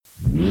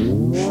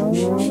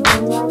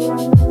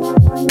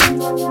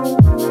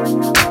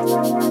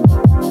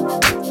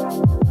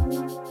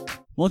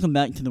Welcome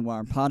back to the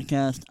Wire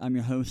Podcast. I'm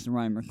your host,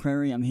 Ryan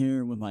McCrary. I'm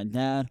here with my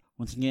dad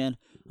once again.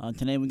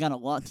 Today we got a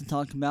lot to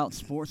talk about.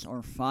 Sports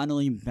are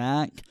finally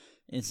back.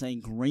 It's a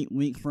great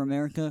week for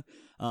America.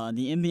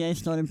 The NBA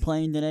started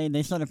playing today.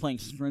 They started playing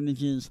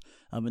scrimmages,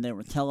 but they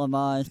were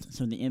televised,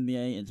 so the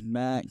NBA is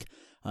back.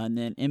 And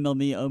then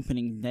MLB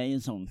opening day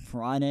is on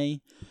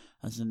Friday,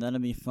 so that'll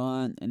be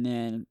fun. And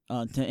then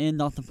to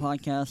end off the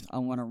podcast, I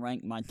want to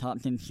rank my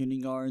top 10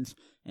 shooting guards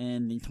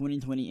in the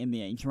 2020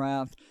 NBA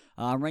draft.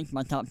 I ranked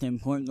my top 10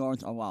 point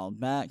guards a while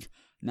back.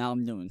 Now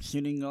I'm doing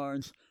shooting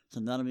guards, so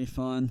that'll be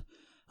fun.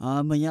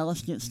 But yeah,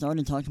 let's get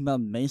started talking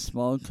about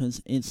baseball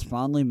because it's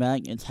finally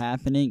back. It's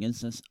happening.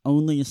 It's just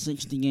only a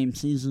 60-game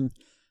season,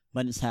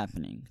 but it's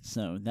happening,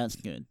 so that's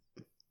good.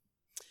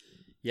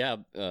 Yeah,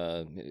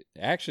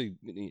 actually,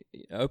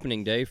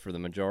 opening day for the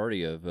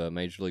majority of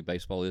Major League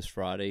Baseball is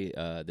Friday.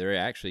 There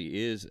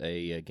actually is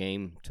a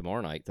game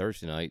tomorrow night,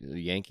 Thursday night.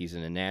 The Yankees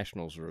and the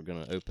Nationals are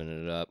going to open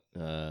it up.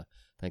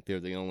 I think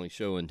they're the only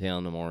show in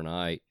town tomorrow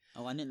night.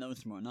 Oh, I didn't know it was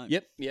tomorrow night.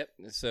 Yep.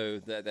 So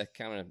that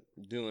kind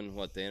of doing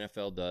what the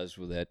NFL does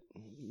with that,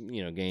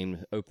 game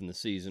to open the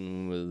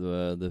season with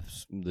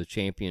the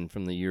champion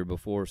from the year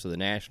before. So the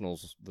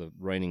Nationals, the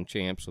reigning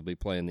champs, will be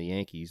playing the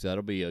Yankees.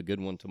 That'll be a good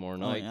one tomorrow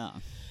night. Oh, yeah.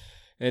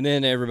 And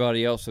then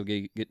everybody else will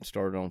get getting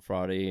started on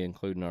Friday,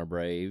 including our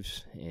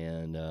Braves.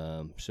 And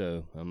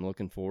so I'm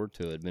looking forward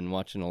to it. Been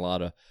watching a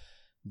lot of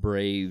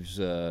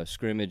Braves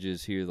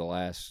scrimmages here the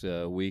last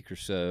week or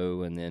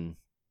so, and then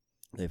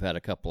they've had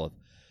a couple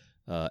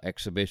of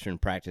exhibition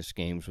practice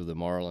games with the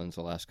Marlins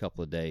the last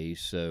couple of days.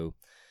 So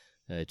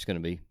it's gonna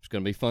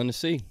be fun to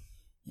see.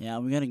 Yeah,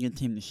 we got a good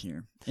team this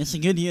year. It's a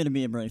good year to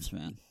be a Braves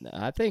fan.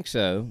 I think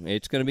so.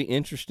 It's going to be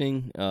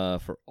interesting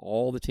for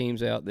all the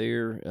teams out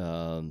there.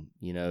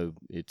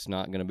 It's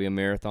not going to be a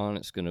marathon.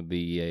 It's going to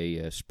be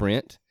a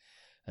sprint,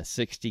 a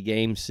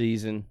 60-game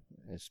season.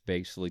 It's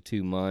basically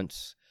 2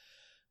 months.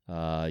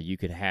 You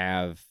could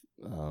have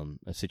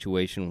a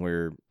situation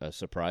where a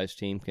surprise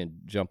team can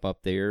jump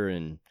up there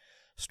and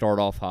start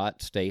off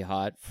hot, stay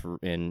hot,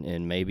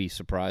 and maybe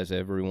surprise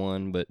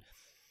everyone. But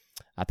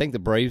I think the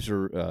Braves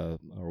are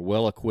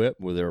well equipped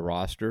with their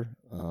roster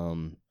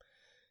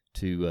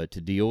to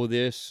deal with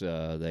this.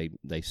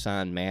 They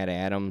signed Matt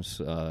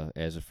Adams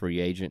as a free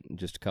agent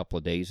just a couple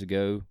of days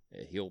ago.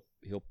 He'll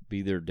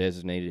be their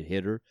designated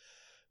hitter,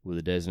 with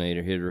a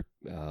designated hitter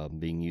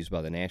being used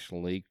by the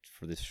National League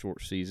for this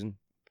short season.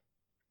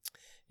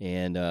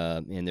 And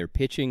their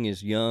pitching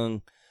is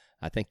young.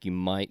 I think you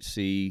might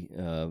see.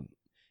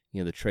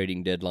 The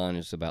trading deadline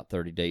is about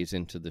 30 days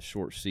into the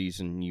short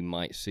season. You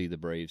might see the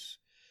Braves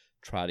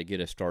try to get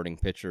a starting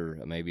pitcher,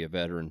 maybe a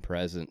veteran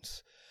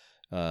presence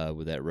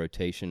with that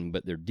rotation,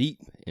 but they're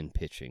deep in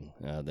pitching.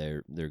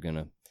 They're going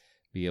to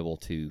be able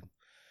to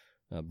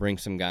bring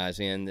some guys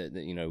in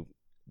that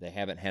they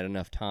haven't had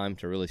enough time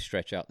to really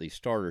stretch out these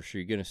starters. So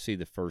you're going to see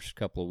the first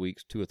couple of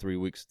weeks, 2 or 3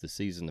 weeks of the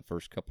season, the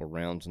first couple of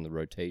rounds in the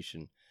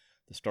rotation,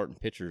 the starting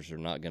pitchers are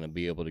not going to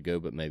be able to go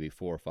but maybe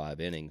 4 or 5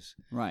 innings.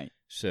 Right.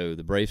 So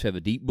the Braves have a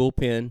deep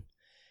bullpen.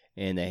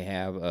 And they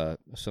have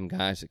some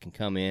guys that can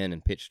come in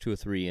and pitch 2 or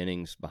 3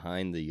 innings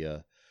behind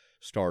the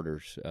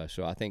starters.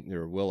 So I think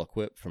they're well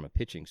equipped from a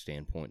pitching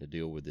standpoint to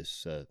deal with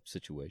this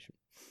situation.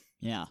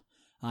 Yeah,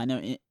 I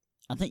know.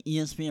 I think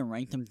ESPN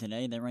ranked them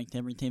today. They ranked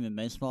every team in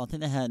baseball. I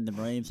think they had the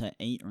Braves at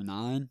 8 or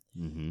 9,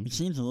 which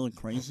seems a little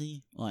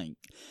crazy. Like,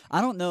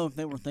 I don't know if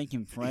they were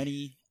thinking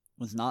Freddie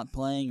was not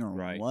playing or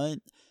what,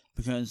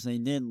 because they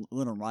did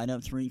little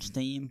write-ups for each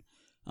team.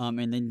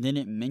 And they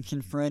didn't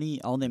mention Freddie.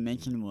 All they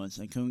mentioned was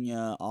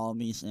Acuna,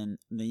 Albies, and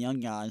the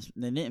young guys.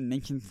 They didn't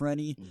mention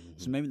Freddie,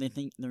 so maybe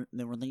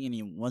they were thinking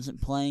he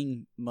wasn't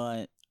playing.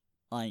 But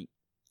I'm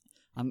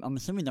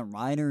assuming the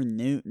writer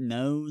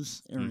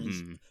knows or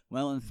is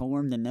well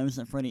informed and knows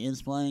that Freddie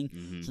is playing.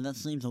 So that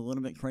seems a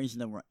little bit crazy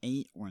that we're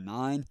 8 or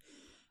 9.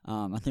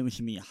 I think we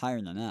should be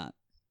higher than that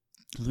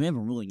because we have a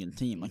really good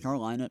team. Like, our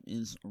lineup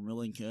is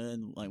really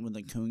good. Like with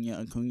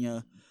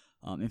Acuna.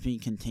 If he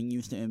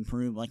continues to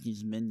improve like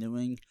he's been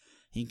doing,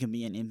 he could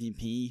be an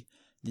MVP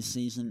this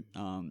season.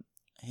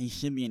 He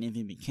should be an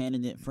MVP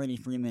candidate. Freddie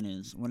Freeman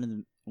is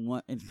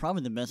it's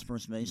probably the best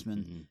first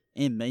baseman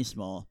in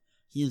baseball.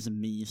 He is a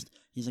beast.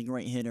 He's a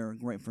great hitter,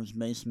 great first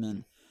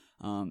baseman.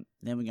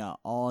 Then we got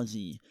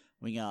Ozzie,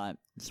 we got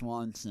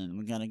Swanson,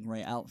 we got a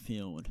great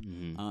outfield.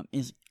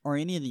 Are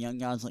any of the young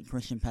guys like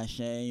Christian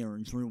Pache or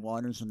Drew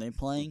Waters, are they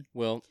playing?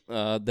 Well,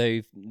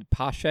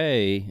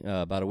 Pache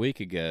about a week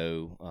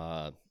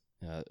ago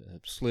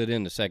slid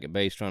into second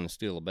base trying to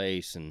steal a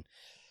base and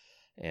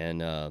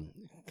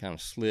kind of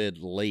slid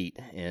late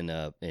and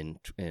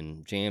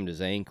jammed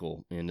his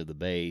ankle into the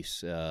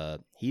base.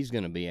 He's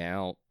going to be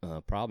out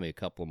probably a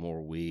couple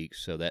more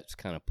weeks, so that's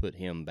kind of put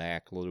him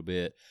back a little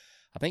bit.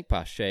 I think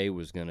Pache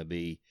was going to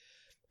be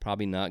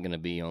probably not going to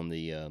be on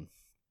the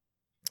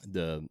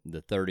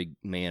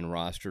 30-man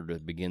roster to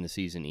begin the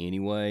season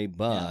anyway,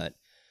 but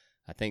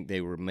I think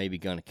they were maybe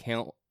going to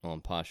count on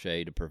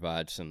Pache to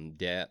provide some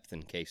depth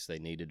in case they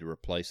needed to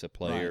replace a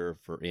player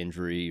for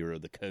injury or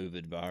the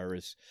COVID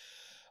virus.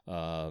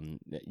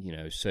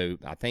 So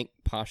I think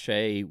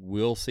Pache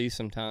will see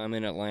some time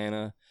in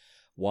Atlanta.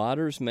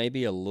 Waters may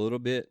be a little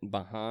bit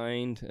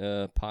behind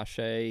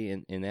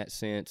Pache in that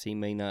sense. He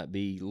may not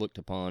be looked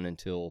upon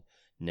until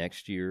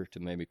next year to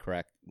maybe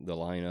crack the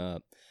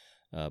lineup.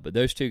 But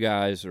those two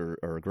guys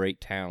are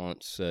great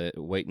talents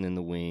waiting in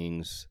the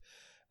wings.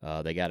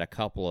 They got a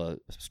couple of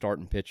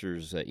starting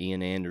pitchers,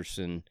 Ian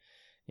Anderson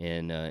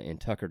and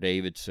Tucker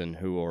Davidson,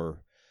 who are,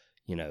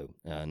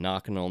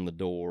 knocking on the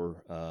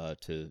door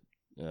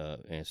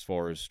as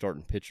far as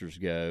starting pitchers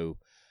go.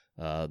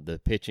 The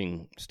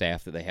pitching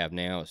staff that they have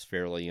now is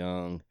fairly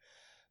young.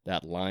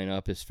 That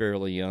lineup is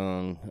fairly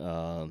young.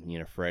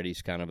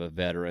 Freddie's kind of a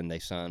veteran. They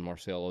signed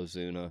Marcell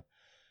Ozuna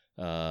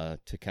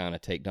to kind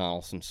of take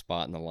Donaldson's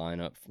spot in the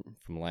lineup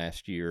from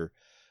last year.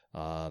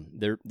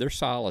 They're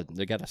solid.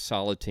 They got a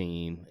solid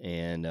team,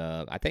 and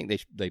I think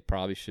they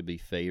probably should be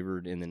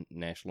favored in the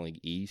National League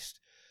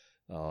East.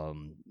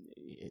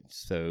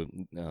 So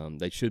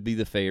they should be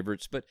the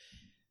favorites, but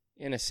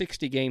in a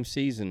 60-game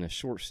season, a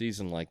short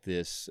season like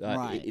this,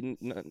 right.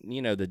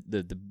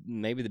 The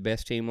maybe the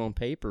best team on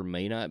paper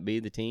may not be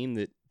the team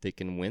that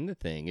can win the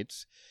thing.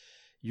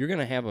 You're going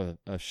to have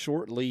a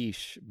short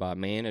leash by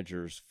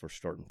managers for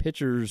starting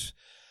pitchers,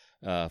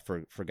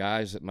 for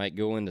guys that might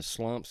go into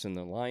slumps in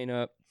the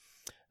lineup.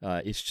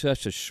 It's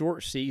such a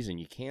short season;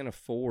 you can't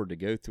afford to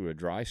go through a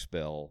dry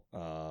spell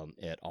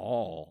at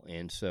all.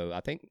 And so I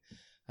think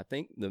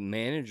the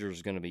manager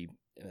is going to be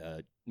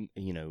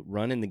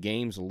running the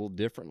games a little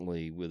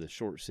differently with a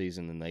short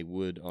season than they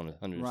would on a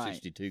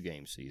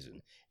 162-game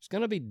season. It's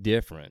going to be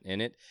different,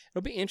 and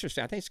it'll be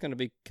interesting. I think it's going to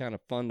be kind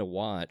of fun to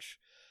watch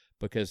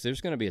because there's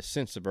going to be a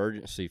sense of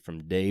urgency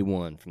from day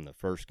one, from the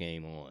first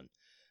game on,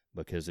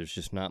 because there's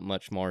just not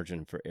much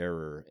margin for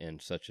error in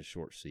such a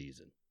short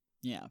season.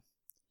 Yeah.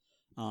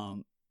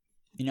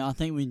 I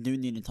think we do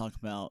need to talk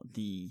about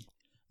the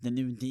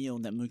new deal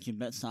that Mookie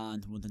Betts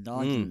signed with the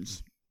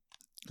Dodgers.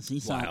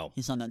 He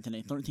signed that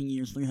today. 13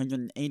 years,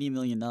 $380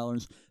 million. Wow.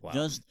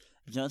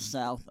 Just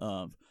south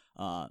of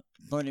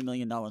 $30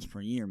 million per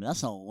year. But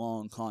that's a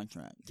long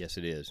contract. Yes,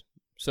 it is.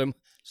 But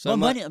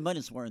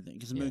it's worth it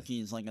because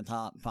Mookie is like a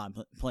top 5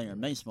 player in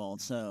baseball.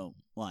 So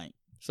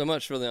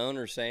much for the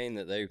owner saying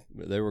that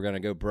they were going to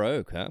go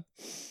broke, huh?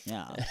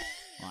 Yeah.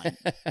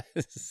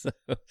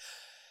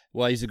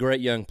 Well, he's a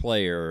great young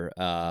player.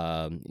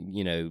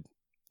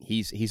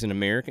 He's an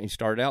American. He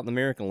started out in the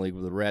American League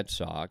with the Red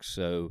Sox,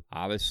 so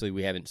obviously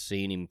we haven't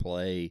seen him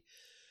play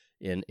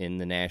in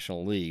the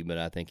National League, but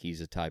I think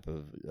he's a type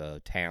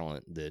of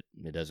talent that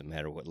it doesn't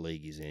matter what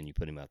league he's in. You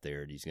put him out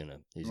there, and he's gonna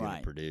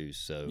produce.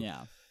 So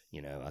yeah.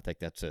 I think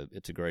it's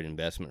a great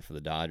investment for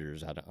the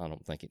Dodgers. I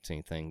don't think it's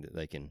anything that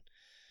they can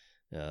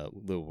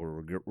will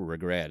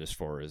regret as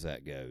far as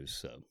that goes.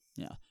 So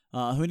yeah.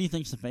 Who do you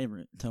think's the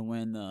favorite to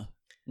win the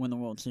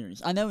World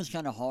Series? I know it's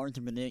kind of hard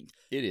to predict.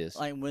 It is.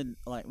 With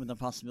the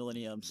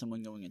possibility of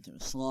someone going into a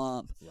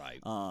slump, right?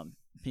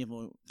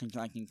 People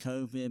contracting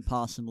COVID,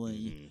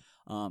 possibly,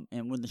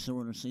 and with the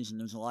shorter season,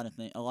 there's a lot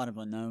of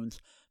unknowns.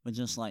 But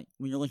just when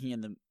you're looking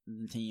at the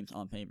teams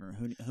on paper,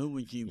 who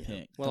would you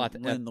pick to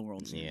win the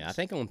World Series? Yeah, I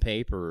think on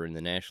paper in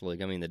the National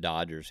League, the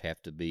Dodgers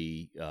have to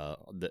be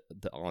the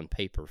on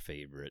paper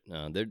favorite.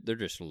 They're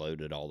just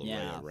loaded all the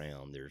way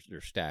around.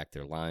 They're stacked.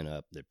 Their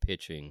lineup, their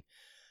pitching.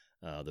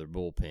 Their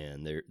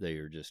bullpen, they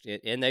are just,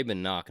 and they've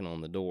been knocking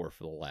on the door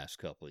for the last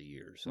couple of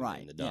years.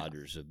 The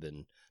Dodgers have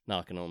been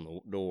knocking on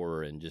the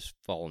door and just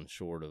falling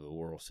short of a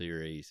World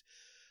Series.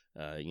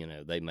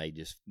 They may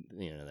just,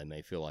 they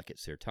may feel like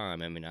it's their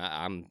time.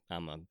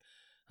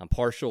 I'm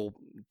partial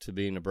to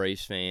being a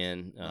Braves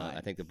fan. Right.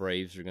 I think the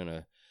Braves are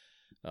going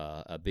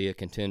to be a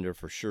contender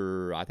for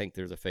sure. I think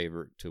they're the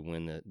favorite to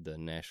win the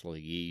National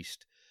League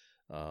East.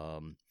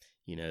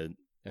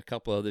 A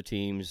couple other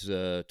teams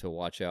to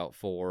watch out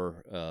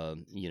for.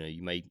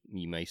 You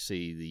may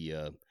see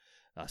the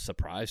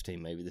surprise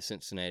team, maybe the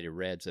Cincinnati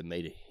Reds. Have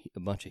made a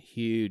bunch of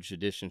huge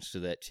additions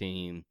to that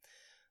team.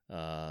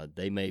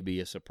 They may be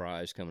a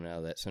surprise coming out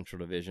of that Central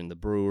Division. The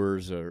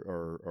Brewers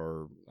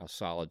are a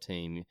solid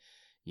team.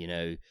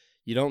 You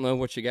don't know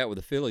what you got with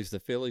the Phillies.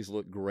 The Phillies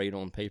looked great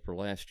on paper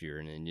last year,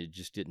 and it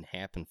just didn't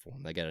happen for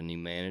them. They got a new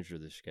manager.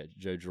 This got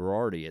Joe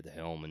Girardi at the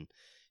helm, and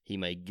he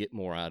may get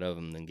more out of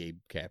them than Gabe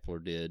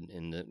Kapler did.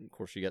 And, of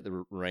course, you got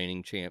the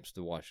reigning champs,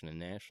 the Washington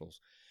Nationals.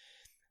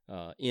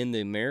 In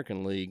the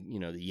American League,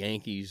 the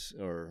Yankees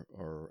are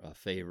a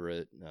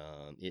favorite.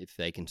 If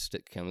they can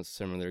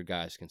some of their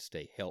guys can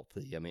stay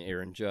healthy.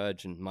 Aaron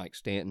Judge and Mike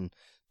Stanton,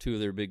 two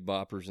of their big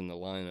boppers in the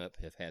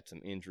lineup, have had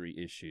some injury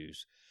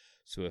issues.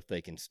 So if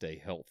they can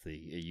stay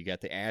healthy, you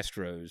got the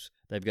Astros.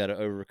 They've got to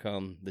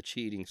overcome the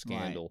cheating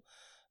scandal.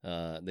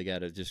 Right. They got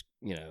to just,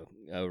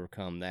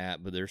 overcome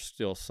that, but they're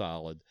still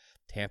solid.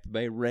 Tampa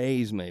Bay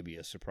Rays may be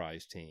a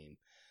surprise team.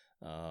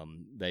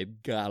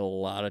 They've got a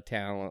lot of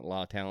talent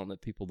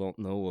that people don't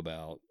know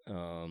about,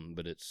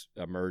 but it's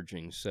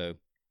emerging. So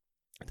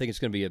I think it's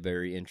going to be a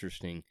very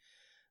interesting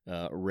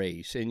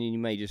race, and you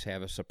may just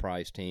have a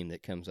surprise team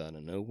that comes out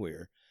of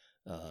nowhere.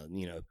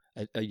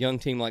 A young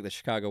team like the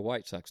Chicago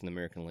White Sox in the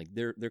American League,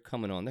 they're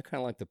coming on. They're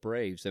kind of like the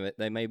Braves.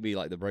 They may be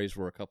like the Braves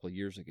were a couple of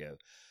years ago.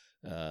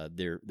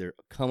 They're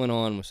coming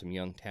on with some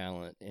young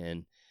talent,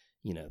 and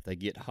if they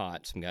get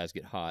hot, some guys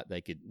get hot,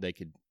 they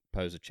could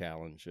pose a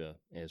challenge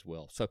as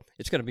well. So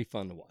it's going to be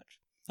fun to watch.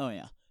 Oh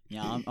yeah.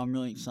 I'm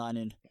really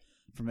excited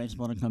for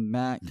baseball to come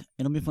back.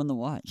 It'll be fun to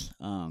watch.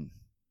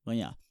 But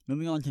yeah,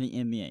 moving on to the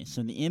NBA.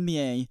 So the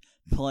NBA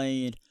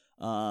played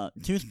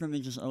 2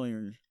 scrimmages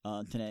earlier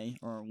today,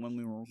 or when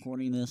we were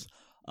recording this,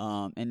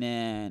 and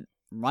then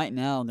right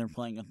now they're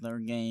playing a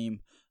third game.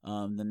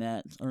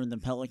 The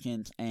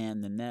Pelicans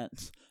and the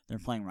Nets. They're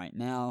playing right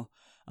now.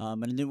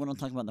 But I do want to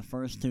talk about the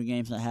first 2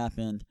 games that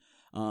happened.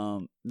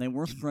 They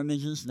were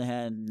scrimmages. They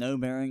had no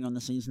bearing on the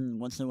season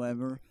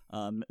whatsoever.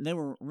 They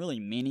were really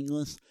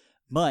meaningless.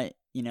 But,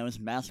 it's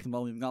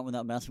basketball. We've gone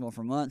without basketball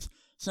for months.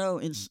 So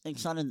I'm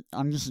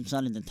just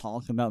excited to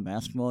talk about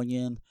basketball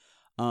again.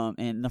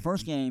 And the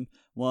first game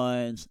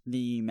was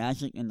the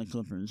Magic and the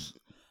Clippers.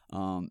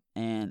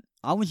 And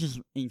I was just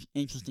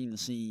interested to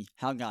see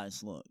how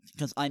guys looked.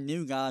 Because I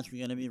knew guys were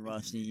going to be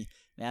rusty.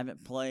 They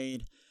haven't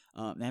played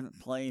a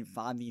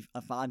 5v5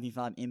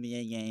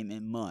 NBA game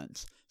in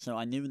months. So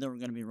I knew they were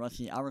going to be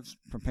rusty. I was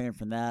prepared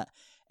for that.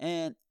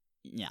 And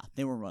yeah,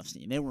 they were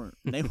rusty. They were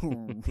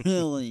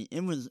really,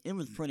 it was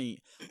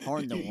pretty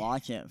hard to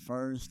watch at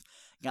first.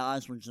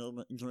 Guys were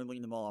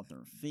dribbling the ball off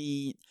their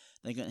feet.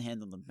 They couldn't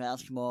handle the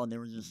basketball. They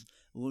were just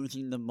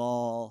losing the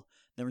ball.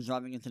 They were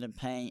driving into the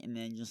paint, and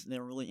then they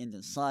were really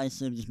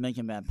indecisive, just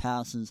making bad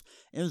passes.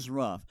 It was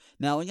rough.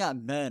 Now, it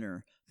got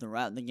better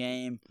throughout the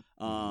game.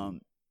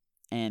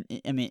 And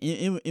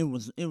it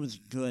was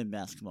good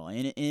basketball,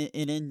 and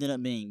it ended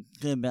up being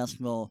good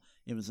basketball.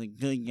 It was a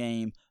good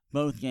game.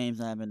 Both games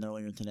that happened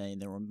earlier today,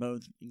 they were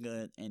both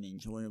good and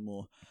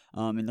enjoyable.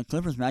 And the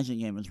Clippers Magic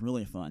game was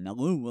really fun. Now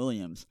Lou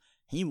Williams,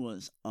 he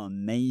was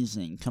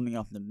amazing coming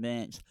off the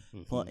bench.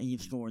 He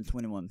scored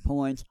 21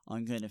 points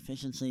on good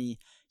efficiency.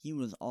 He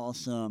was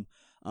awesome.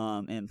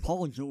 And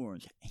Paul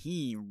George,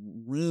 he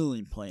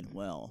really played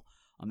well.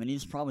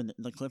 He's probably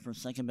the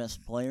Clippers' second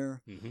best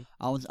player.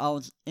 I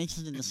was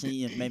interested to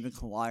see if maybe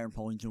Kawhi or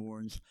Paul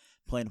George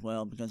played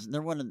well, because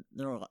they're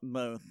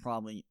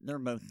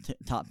both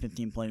top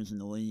 15 players in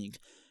the league.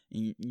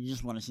 And you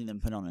just want to see them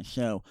put on a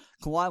show.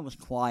 Kawhi was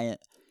quiet,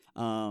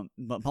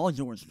 but Paul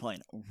George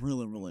played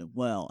really, really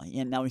well.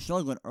 And now he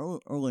struggled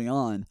early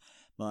on,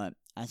 but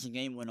as the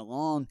game went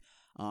along,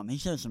 he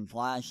showed some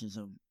flashes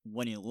of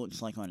what he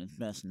looks like on his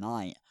best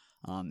night.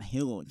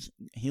 He looked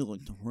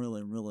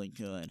really, really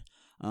good.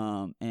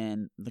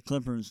 And the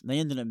Clippers, they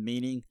ended up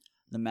beating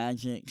the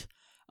Magic.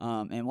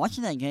 And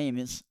watching that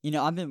game,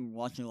 I've been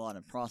watching a lot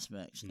of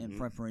prospects in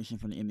preparation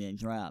for the NBA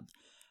draft.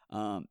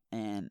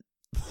 And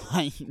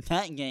like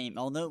that game,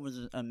 although it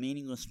was a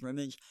meaningless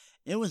scrimmage,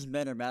 it was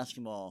better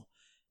basketball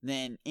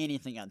than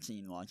anything I'd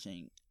seen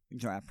watching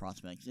draft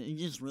prospects. It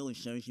just really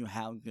shows you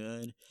how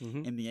good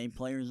NBA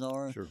players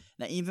are. Sure.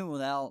 That even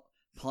without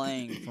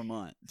playing for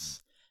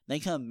months, they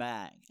come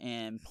back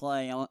and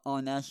play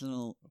on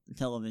national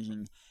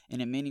television in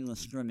a meaningless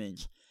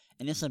scrimmage,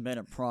 and it's a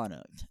better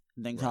product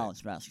than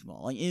college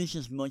basketball. Like, it was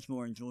just much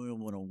more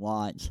enjoyable to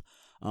watch,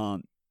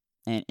 and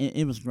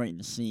it was great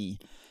to see.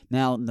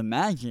 Now, the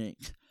Magic,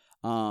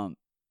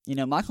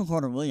 Michael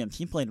Carter-Williams,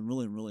 he played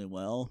really, really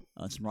well,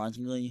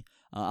 surprisingly.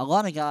 A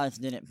lot of guys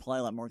didn't play,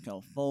 like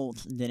Markelle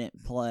Fultz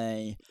didn't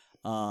play.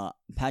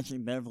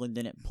 Patrick Beverly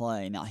didn't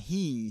play. Now,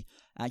 he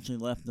actually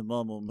left the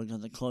bubble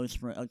because a close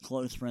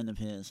friend of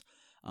his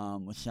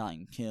was shot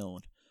and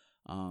killed.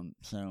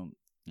 So,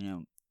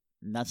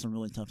 that's a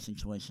really tough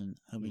situation.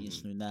 Hope he gets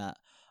through that.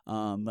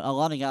 But a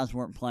lot of guys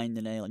weren't playing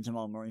today. Like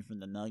Jamal Murray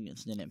from the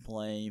Nuggets didn't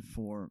play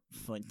for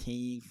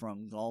fatigue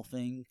from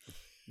golfing.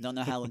 Don't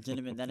know how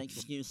legitimate that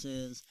excuse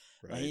is,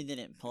 but he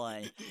didn't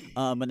play.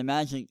 But the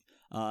Magic,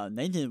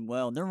 they did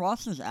well. Their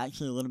roster's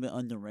actually a little bit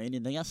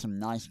underrated. They got some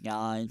nice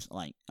guys,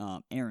 like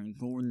Aaron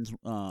Gordon's.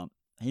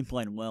 He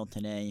played well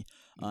today.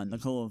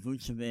 Nikola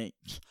Vucevic,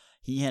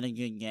 he had a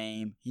good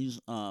game. He's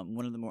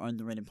one of the more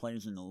underrated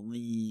players in the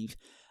league.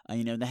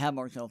 They have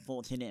Markelle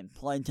Fultz. He didn't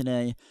play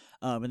today.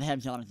 But they have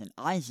Jonathan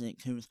Isaac,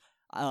 who's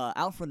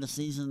out for the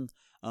season,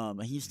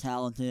 but he's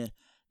talented.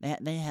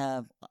 They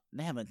have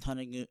a ton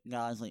of good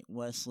guys like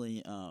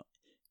Wesley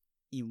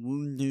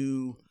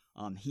Iwundu.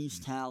 He's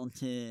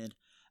talented.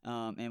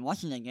 And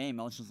watching that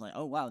game, I was just like,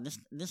 oh wow,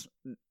 this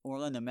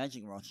Orlando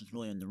Magic roster is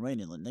really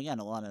underrated. Like, they got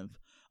a lot of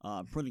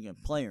pretty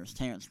good players.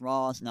 Terrence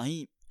Ross. Now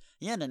he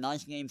had a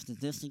nice game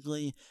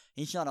statistically.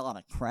 He shot a lot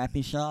of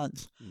crappy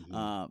shots,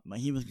 but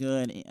he was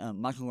good.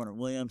 Michael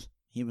Carter-Williams,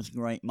 he was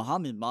great.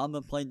 Mohamed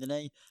Bamba played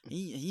today.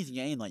 He's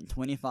gained like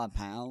 25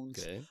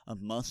 pounds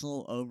of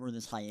muscle over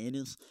this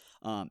hiatus.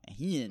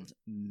 He is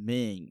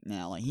big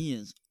now. Like, he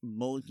is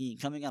bulky.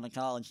 Coming out of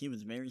college, he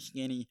was very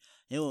skinny.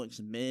 He looks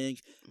big.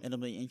 It'll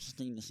be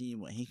interesting to see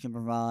what he can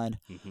provide.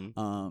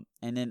 And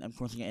then, of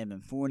course, you got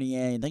Evan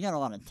Fournier. They got a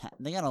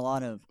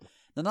lot of.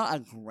 They're not a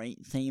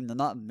great team. They're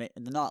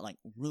not like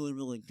really,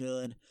 really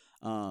good.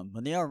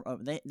 But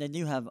they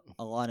do have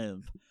a lot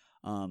of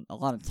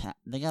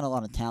They got a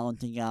lot of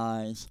talented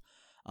guys.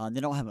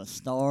 They don't have a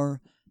star.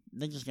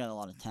 They just got a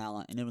lot of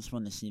talent, and it was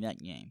fun to see that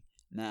game.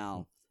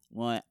 Now,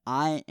 what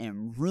I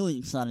am really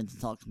excited to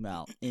talk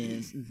about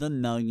is the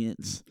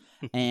Nuggets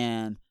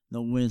and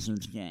the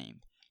Wizards game,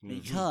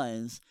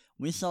 because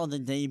we saw the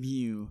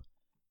debut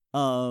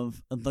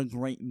of the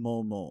great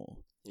Bol Bol.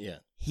 Yeah.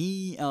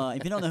 He,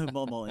 if you don't know who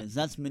Bol Bol is,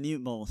 that's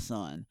Manute Bol's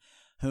son,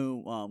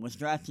 who was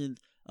drafted,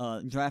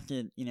 in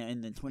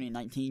the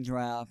 2019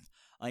 draft.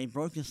 He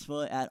broke his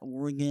foot at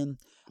Oregon.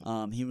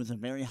 He was a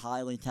very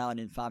highly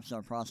talented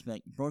 5-star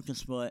prospect. Broke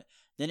his foot.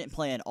 Didn't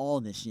play at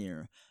all this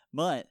year.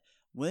 But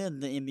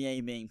with the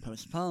NBA being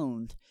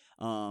postponed,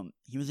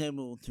 he was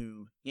able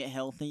to get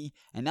healthy,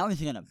 and now he's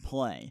going to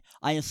play.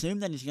 I assume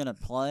that he's going to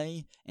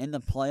play in the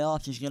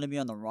playoffs. He's going to be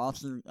on the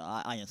roster.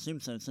 I assume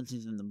so, since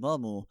he's in the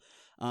bubble.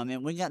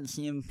 And we got to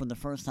see him for the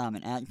first time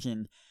in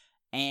action,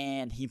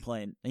 and he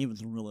played. He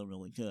was really,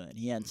 really good.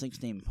 He had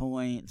 16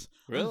 points.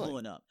 Really? I'll pull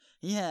it up.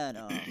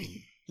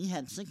 He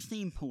had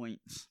 16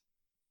 points,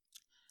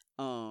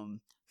 10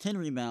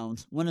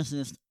 rebounds, 1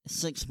 assist,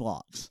 6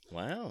 blocks.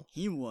 Wow.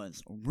 He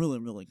was really,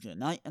 really good.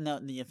 Now,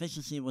 the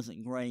efficiency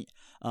wasn't great,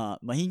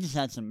 but he just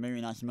had some very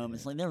nice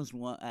moments. Like there was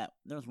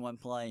one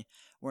play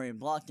where he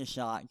blocked a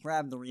shot,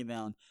 grabbed the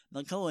rebound.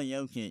 Nikola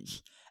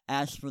Jokic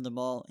asked for the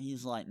ball.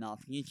 He's like, "Nah,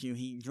 forget you."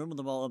 He dribbled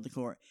the ball up the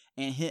court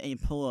and hit a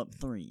pull-up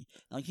 3.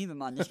 Now, keep in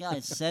mind, this guy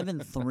is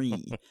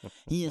 7'3".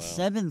 He is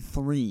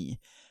 7'3".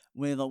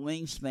 With a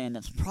wingspan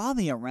that's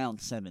probably around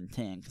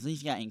 7'10", because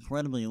he's got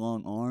incredibly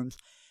long arms.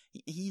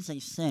 He's a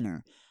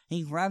center.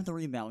 He grabbed the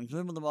rebound,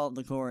 dribbled the ball up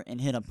the court, and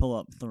hit a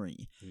pull-up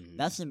 3.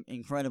 That's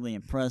incredibly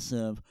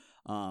impressive.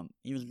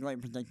 He was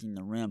great protecting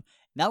the rim.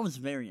 That was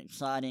very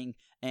exciting,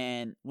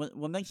 and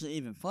what makes it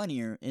even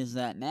funnier is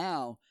that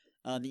now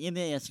the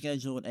NBA has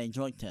scheduled a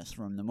drug test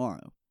for him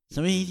tomorrow.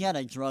 So he's got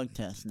a drug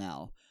test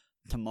now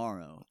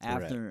tomorrow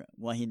after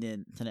what he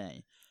did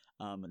today.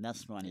 But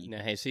that's funny.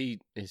 Now, has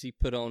he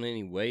put on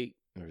any weight,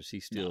 or is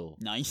he still?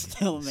 No, he's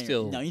still very.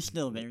 He's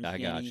still very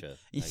skinny. I gotcha.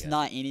 He's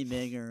not any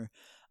bigger,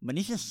 but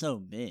he's just so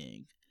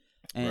big.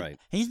 And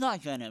he's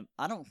not gonna.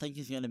 I don't think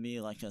he's gonna be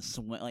like a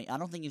swing. Like I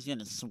don't think he's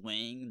gonna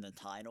swing the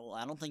title.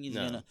 I don't think he's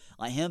gonna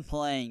like him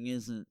playing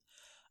isn't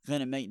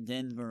gonna make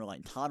Denver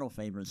like title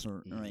favorites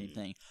or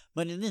anything.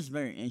 But it is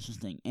very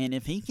interesting, and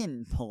if he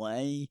can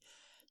play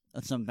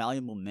some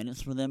valuable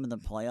minutes for them in the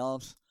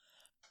playoffs.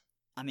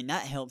 I mean,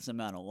 that helps him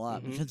out a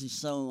lot because he's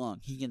so long.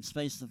 He can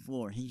space the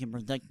floor. He can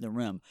protect the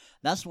rim.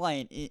 That's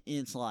why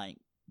it's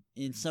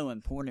so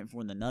important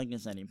for the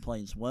Nuggets that he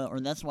plays well, or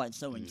that's why it's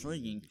so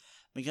intriguing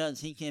because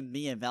he can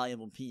be a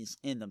valuable piece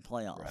in the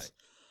playoffs.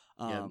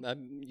 Right.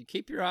 You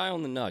keep your eye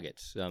on the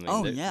Nuggets. I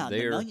mean,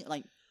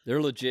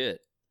 they're legit.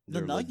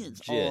 The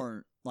Nuggets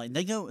are like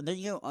they go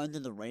under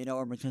the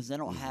radar because they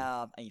don't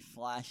have a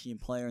flashy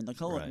player in the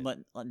court, but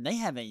they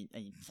have a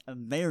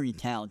very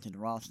talented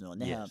roster.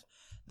 They have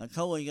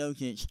Nikola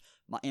Jokic,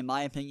 in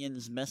my opinion,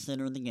 is the best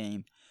center in the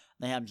game.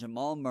 They have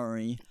Jamal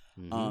Murray.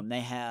 They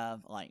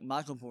have like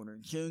Michael Porter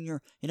Jr.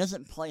 He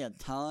doesn't play a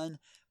ton,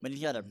 but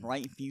he's got a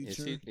bright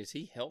future. Is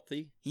he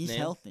healthy? He's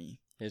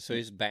healthy. And so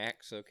his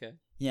back's okay?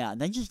 Yeah,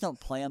 they just don't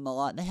play him a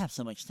lot. They have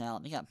so much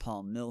talent. They got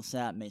Paul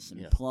Millsap,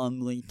 Mason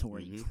Plumlee,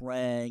 Torrey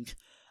Craig.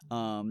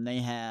 They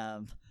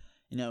have,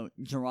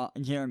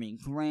 Jeremy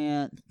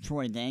Grant,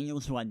 Troy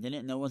Daniels, who I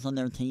didn't know was on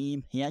their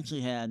team. He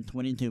actually had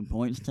 22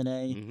 points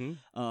today.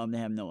 They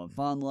have Noah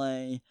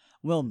Vonleh.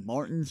 Will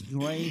Martin's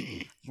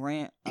great.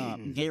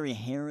 Gary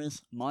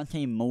Harris,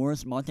 Monte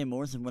Morris. Monte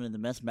Morris is one of the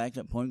best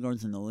backup point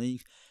guards in the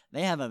league.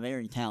 They have a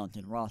very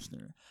talented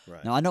roster.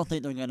 Right. Now, I don't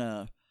think they're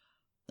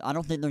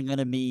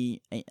gonna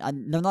be.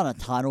 They're not a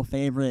title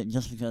favorite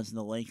just because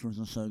the Lakers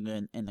are so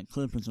good and the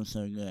Clippers are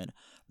so good.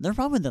 They're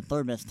probably the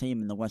third best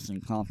team in the Western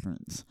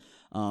Conference.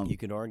 You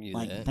could argue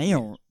that they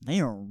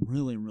are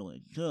really,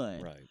 really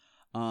good. Right.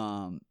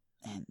 And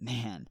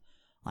man,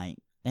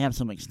 they have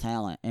so much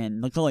talent.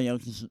 And Nikola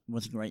Jokic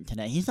was great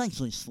today. He's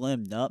actually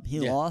slimmed up. He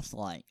lost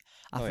I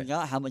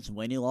forgot how much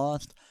weight he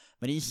lost,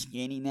 but he's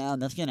skinny now.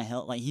 That's gonna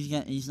help. Like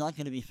he's not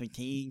gonna be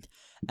fatigued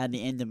at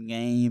the end of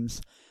games.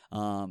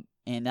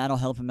 And that'll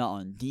help him out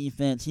on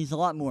defense. He's a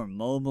lot more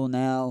mobile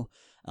now.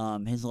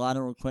 His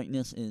lateral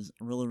quickness is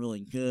really,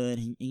 really good.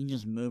 He can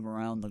just move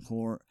around the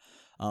court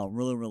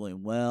really, really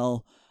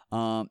well.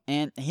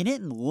 And he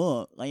didn't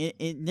look like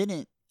it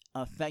didn't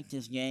affect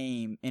his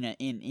game in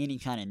any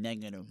kind of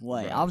negative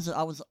way. Right. I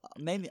was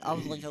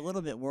like a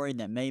little bit worried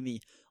that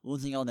maybe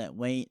losing all that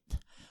weight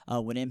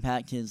would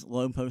impact his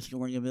low post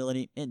scoring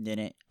ability. It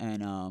didn't,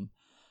 and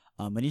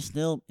but he's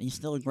still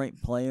a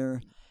great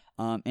player.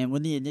 And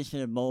with the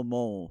addition of Bol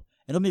Bol,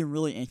 it'll be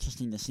really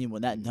interesting to see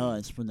what that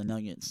does for the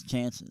Nuggets'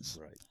 chances.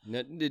 Right.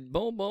 Now, did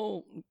Bol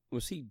Bol,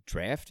 was he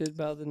drafted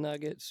by the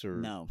Nuggets? Or?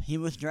 No, he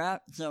was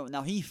drafted. So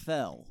now he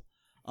fell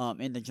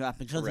in the draft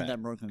because of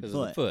that broken foot. Of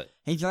the foot.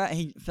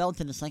 He fell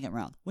to the second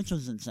round, which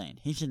was insane.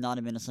 He should not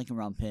have been a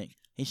second-round pick.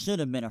 He should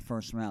have been a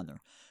first-rounder.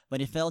 But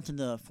he fell to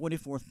the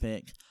 44th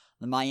pick.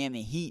 the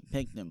Miami Heat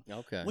picked him.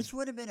 Okay. Which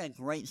would have been a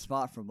great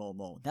spot for Bol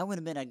Bol. That would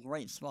have been a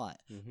great spot.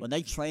 Mm-hmm. But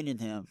they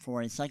traded him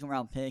for a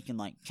second-round pick and,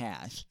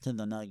 cash to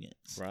the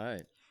Nuggets.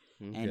 Right.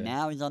 Okay. And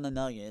now he's on the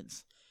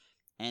Nuggets.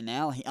 And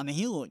now,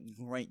 he looked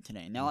great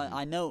today. Now,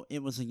 I know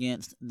it was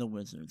against the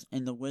Wizards.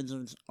 And the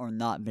Wizards are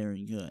not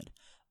very good.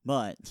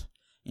 But,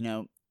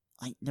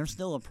 they're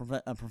still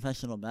a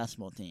professional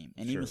basketball team.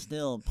 And he was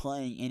still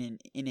playing in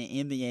an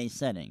NBA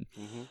setting.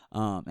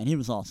 Mm-hmm. And he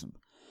was awesome.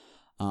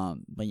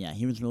 But yeah,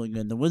 he was really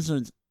good. The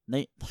Wizards,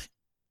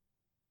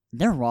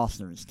 their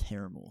roster is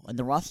terrible.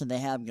 The roster they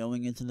have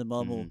going into the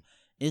bubble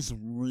is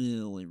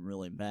really,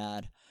 really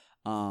bad.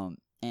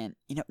 And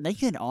they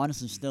could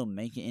honestly still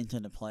make it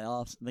into the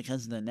playoffs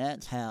because the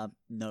Nets have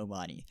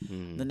nobody.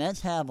 The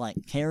Nets have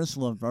Karis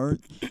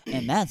LeVert,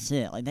 and that's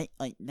it.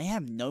 They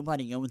have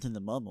nobody going to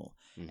the bubble.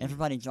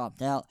 Everybody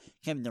dropped out.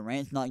 Kevin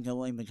Durant's not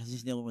going because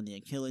he's dealing with the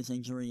Achilles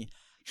injury.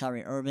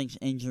 Kyrie Irving's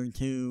injured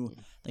too.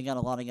 They got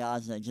a lot of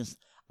guys that just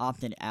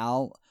opted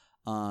out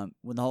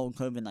with the whole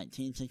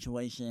COVID-19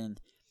 situation.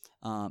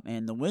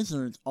 And the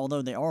Wizards,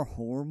 although they are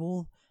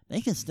horrible, they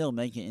can still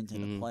make it into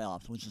the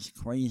playoffs, which is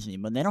crazy.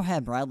 But they don't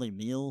have Bradley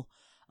Beal.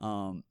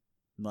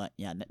 But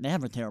yeah, they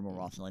have a terrible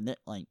roster.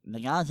 The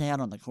guys they had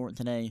on the court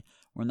today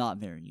were not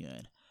very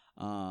good.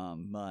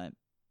 But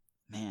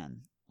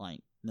man,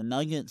 the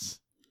Nuggets,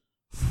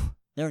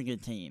 they're a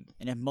good team.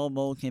 And if Bol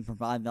Bol can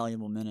provide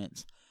valuable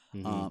minutes,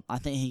 I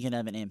think he could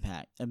have an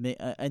impact,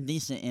 a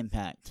decent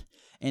impact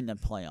in the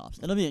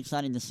playoffs. It'll be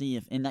exciting to see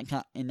if in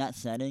that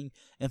setting,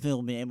 if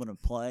he'll be able to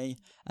play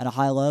at a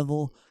high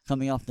level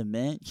coming off the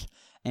bench.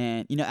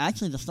 And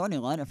actually, the starting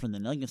lineup for the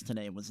Nuggets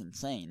today was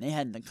insane. They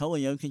had Nikola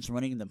Jokic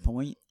running the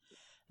point.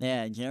 They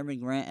had Jeremy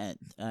Grant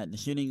at the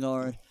shooting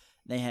guard.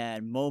 They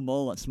had Bol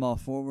Bol at small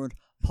forward,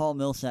 Paul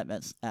Millsap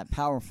at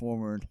power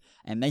forward,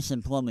 and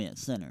Mason Plumlee at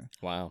center.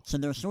 Wow. So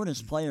their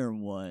shortest player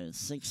was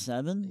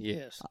 6'7".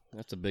 Yes,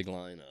 that's a big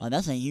lineup.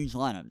 That's a huge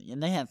lineup.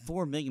 And they had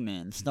 4 big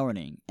men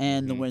starting.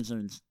 And the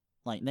Wizards,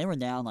 they were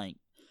down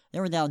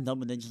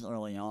double digits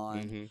early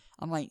on.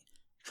 I'm like,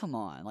 come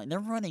on. They're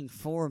running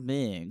 4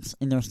 bigs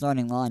in their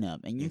starting lineup,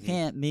 and you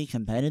can't be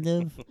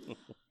competitive.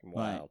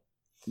 Wow. But,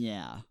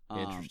 yeah.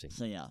 Interesting.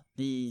 So, yeah,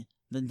 the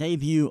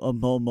debut of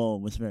Bol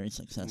Bol was very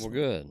successful.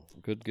 Well,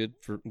 good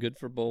for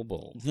Bol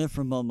Bol. Good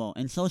for Bol Bol.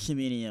 And social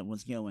media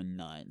was going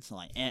nuts.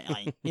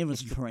 It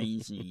was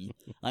crazy.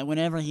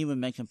 Whenever he would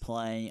make a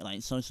play,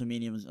 social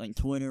media was,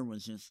 Twitter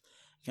was just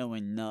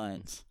going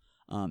nuts.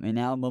 And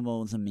now Bol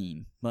Bol is a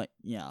meme. But,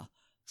 yeah.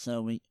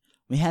 So, we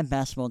had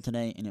basketball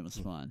today, and it was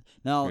fun.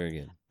 Now, Very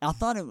good. I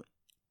thought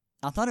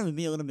it would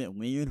be a little bit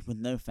weird with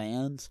no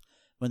fans,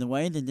 but the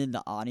way they did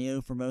the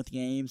audio for both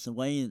games, the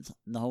way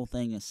the whole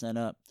thing is set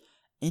up,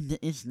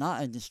 it's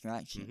not a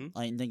distraction.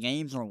 The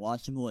games are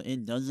watchable.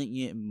 It doesn't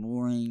get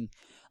boring.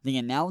 The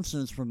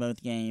announcers for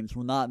both games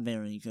were not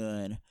very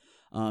good.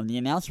 The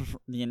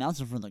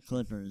announcer for the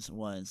Clippers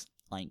was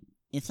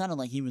it sounded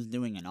like he was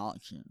doing an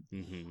auction.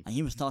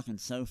 He was talking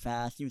so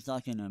fast. He was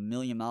talking a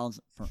million miles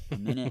per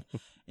minute.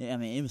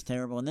 It was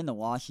terrible. And then the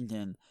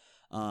Washington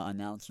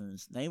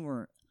announcers, they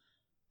weren't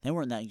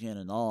that good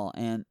at all.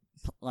 And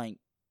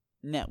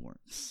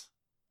networks,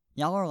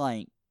 y'all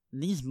are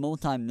these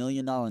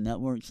multi-million-dollar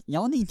networks.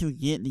 Y'all need to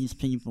get these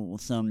people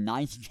some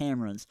nice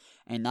cameras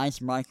and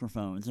nice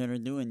microphones that are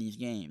doing these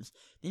games.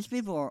 These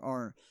people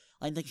are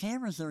the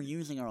cameras they're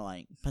using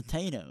are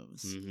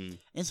potatoes.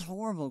 It's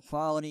horrible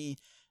quality.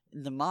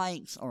 The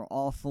mics are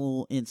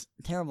awful. It's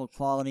terrible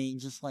quality.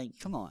 Just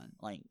come on,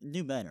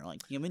 do better.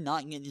 Can we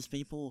not get these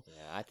people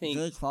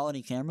good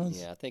quality cameras?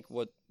 Yeah, I think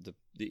what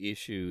the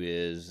issue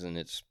is, and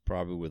it's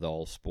probably with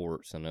all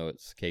sports, I know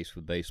it's the case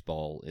with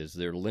baseball, is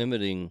they're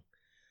limiting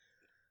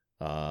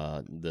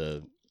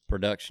the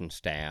production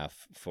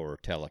staff for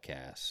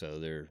telecasts. So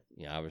they're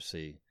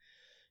obviously,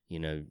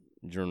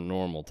 during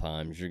normal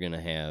times, you're going to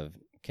have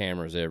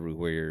cameras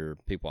everywhere,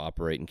 people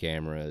operating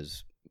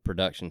cameras,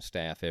 production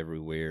staff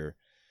everywhere.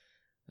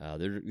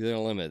 They're going to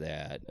limit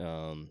that.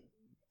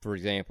 For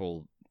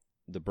example,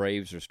 the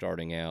Braves are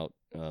starting out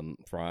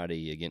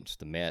Friday against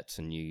the Mets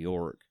in New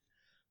York.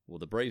 Well,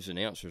 the Braves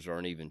announcers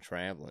aren't even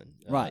traveling.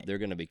 Right. They're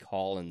going to be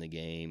calling the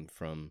game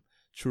from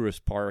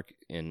Truist Park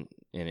in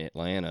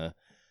Atlanta,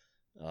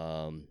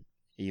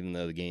 even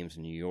though the game's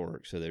in New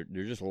York. So they're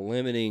just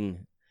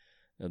limiting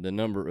the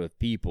number of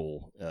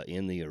people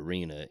in the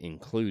arena,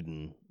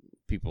 including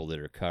people that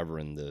are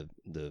covering the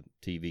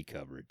TV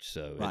coverage.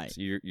 So right.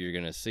 You're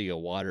going to see a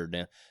watered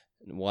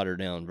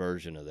down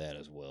version of that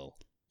as well.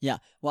 Yeah.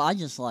 Well,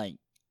 the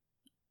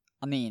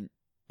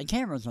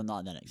cameras are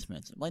not that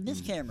expensive.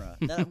 This camera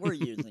that we're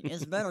using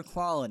is better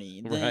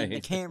quality than the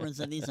cameras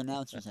that these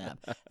announcers have.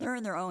 They're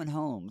in their own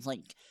homes.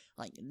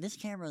 This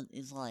camera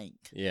is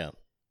yeah.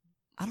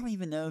 I don't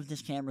even know if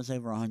this camera's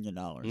over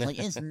 $100.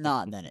 It's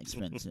not that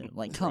expensive.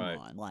 Come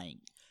on.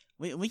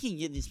 We can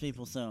give these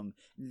people some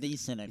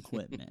decent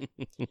equipment.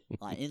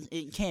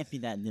 It can't be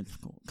that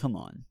difficult. Come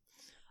on.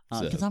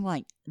 Because I'm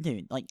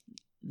dude,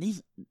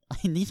 these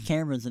these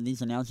cameras that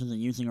these announcers are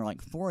using are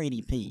like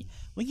 480p.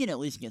 We can at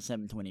least get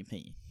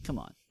 720p. Come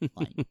on,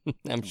 like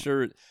I'm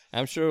sure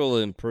it'll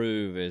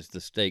improve as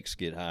the stakes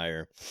get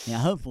higher. Yeah,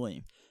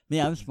 hopefully. But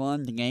yeah, it was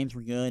fun. The games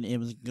were good. It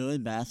was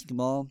good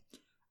basketball,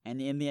 and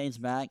the NBA's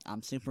back.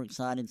 I'm super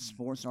excited.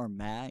 Sports are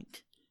back,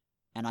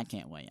 and I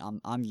can't wait.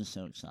 I'm just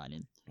so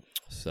excited.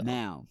 So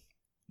Now,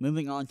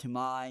 moving on to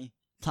my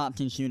top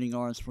 10 shooting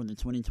guards for the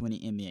 2020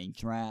 NBA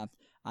draft.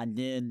 I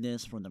did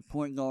this for the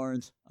point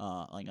guards,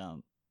 like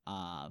a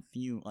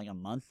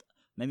month,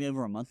 maybe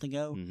over a month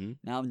ago. Mm-hmm.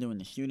 Now I'm doing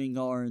the shooting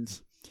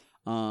guards.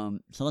 So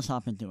let's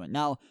hop into it.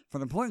 Now, for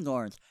the point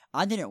guards,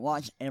 I didn't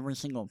watch every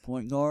single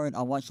point guard.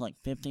 I watched like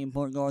 15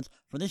 point guards.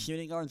 For this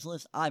shooting guards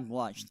list, I've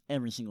watched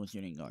every single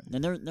shooting guard.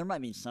 And there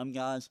might be some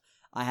guys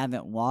I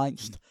haven't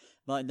watched,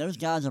 but those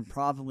guys are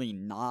probably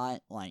not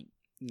like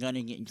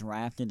gonna get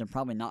drafted. They're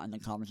probably not in the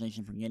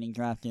conversation for getting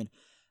drafted.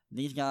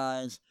 These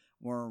guys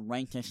were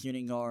ranked as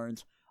shooting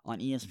guards on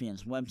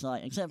ESPN's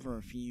website, except for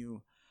a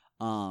few.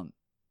 And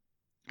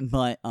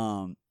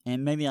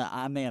maybe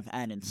I may have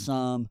added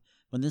some,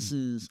 but this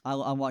is,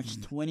 I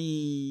watched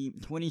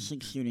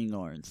 26 shooting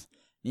guards.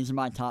 These are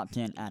my top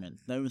 10 out of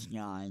those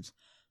guys.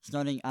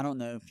 Starting, I don't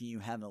know if you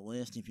have a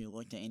list, if you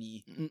looked at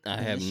any. I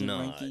have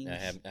not.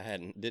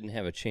 Rankings. Didn't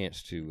have a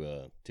chance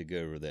to go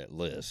over that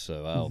list,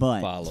 so I'll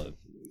follow.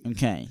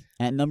 Okay,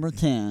 at number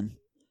 10,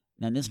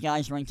 now this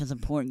guy's ranked as a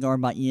point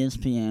guard by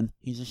ESPN.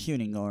 He's a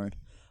shooting guard.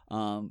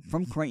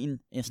 From Creighton,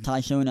 it's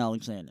Tyshawn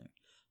Alexander.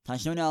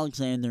 Tyshawn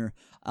Alexander,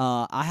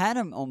 I had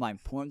him on my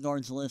point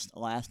guards list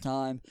last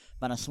time,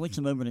 but I switched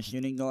him over to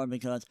shooting guard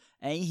because,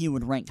 A, he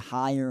would rank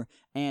higher,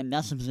 and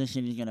that's the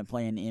position he's going to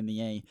play in the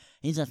NBA.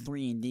 He's a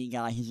 3-and-D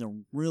guy. He's a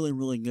really,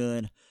 really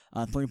good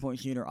three-point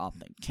shooter off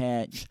the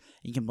catch.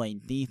 He can play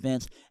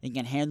defense. He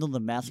can handle the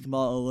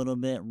basketball a little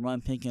bit,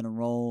 run, pick, and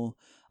roll.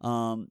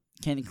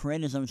 Can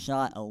create his own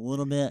shot a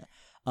little bit.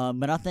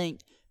 But I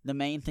think the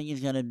main thing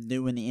he's going to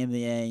do in the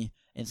NBA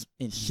is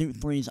shoot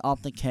threes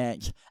off the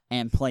catch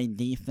and play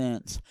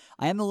defense.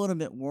 I am a little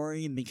bit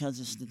worried because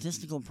his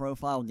statistical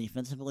profile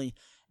defensively,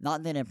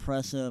 not that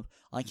impressive.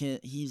 Like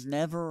he's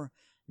never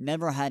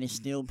had a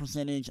steal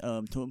percentage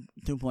of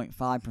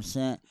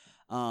 2.5%,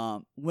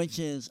 which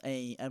is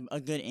a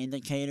good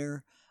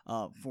indicator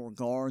for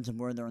guards and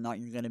whether or not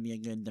you're going to be a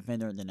good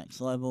defender at the next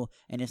level.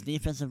 And his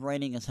defensive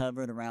rating has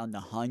hovered around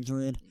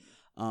 100.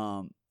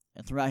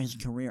 Throughout his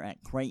career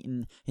at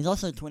Creighton. He's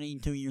also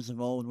 22 years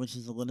old, which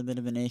is a little bit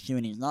of an issue,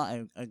 and he's not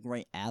a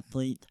great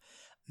athlete.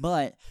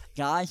 But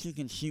guys who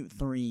can shoot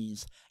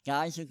threes,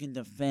 guys who can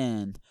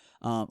defend,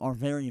 are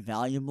very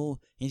valuable.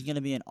 He's going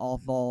to be an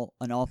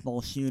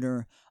off-ball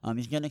shooter.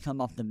 He's going to come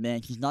off the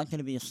bench. He's not going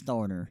to be a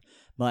starter,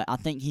 but I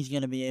think he's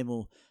going to be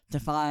able to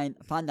find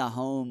a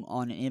home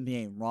on an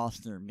NBA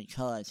roster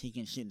because he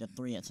can shoot the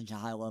three at such a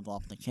high level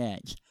off the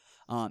catch.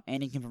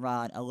 And he can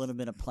provide a little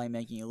bit of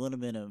playmaking, a little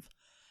bit of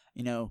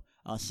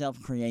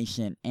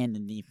self-creation and the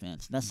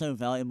defense. That's so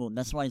valuable.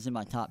 That's why he's in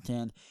my top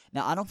 10.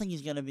 Now, I don't think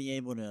he's going to be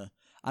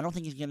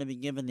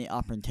given the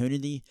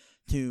opportunity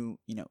to,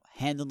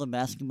 handle the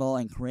basketball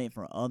and create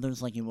for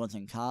others like he was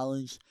in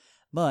college.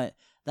 But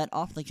that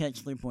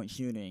off-the-catch three-point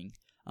shooting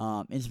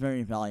is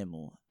very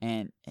valuable.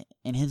 And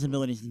his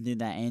abilities to do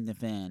that and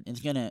defend,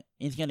 it's gonna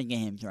get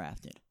him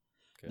drafted.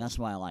 Okay. That's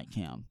why I like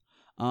him.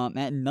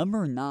 At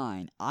number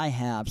 9, I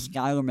have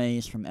Skylar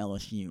Mays from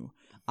LSU.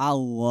 I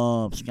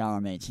love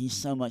Skylar Mays. He's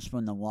so much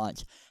fun to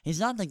watch. He's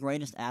not the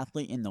greatest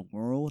athlete in the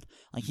world.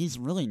 Like, he's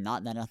really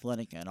not that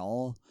athletic at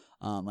all.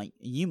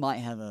 You might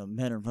have a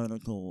better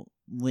vertical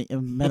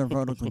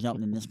jump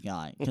than this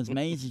guy, because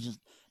Mays is just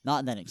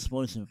not that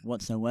explosive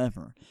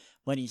whatsoever.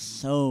 But he's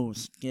so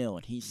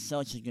skilled. He's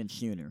such a good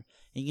shooter.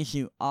 He can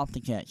shoot off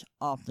the catch,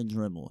 off the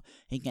dribble.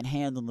 He can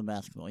handle the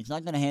basketball. He's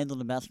not going to handle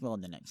the basketball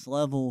at the next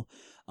level.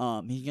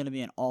 He's going to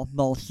be an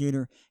off-ball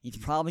shooter. He's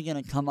probably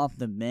going to come off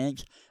the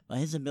bench, but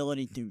his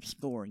ability to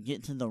score,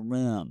 get to the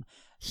rim,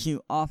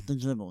 shoot off the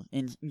dribble,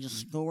 and just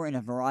score in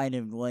a variety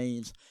of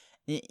ways,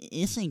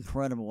 it's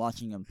incredible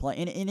watching him play.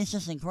 And it's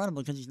just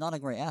incredible because he's not a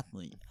great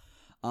athlete.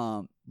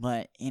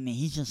 But,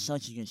 he's just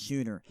such a good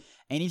shooter.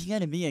 And he's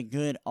going to be a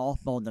good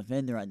off-ball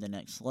defender at the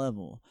next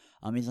level.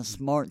 He's a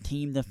smart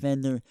team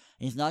defender.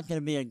 He's not going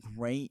to be a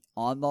great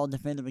on-ball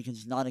defender because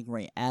he's not a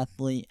great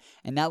athlete.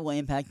 And that will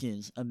impact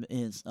his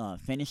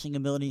finishing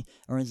ability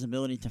or his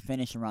ability to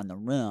finish around the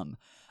rim.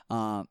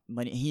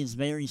 But he is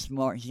very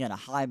smart. He's got a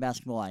high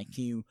basketball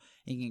IQ.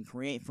 He can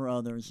create for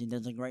others. He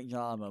does a great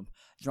job of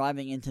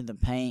driving into the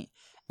paint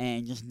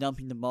and just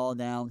dumping the ball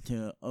down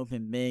to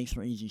open bigs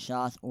for easy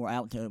shots or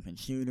out to open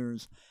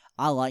shooters.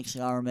 I like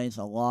Skylar Mays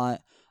a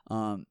lot,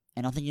 and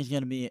I think he's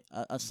going to be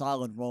a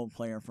solid role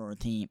player for a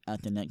team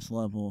at the next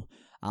level.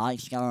 I like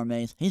Skylar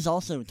Mays. He's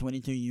also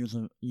 22 years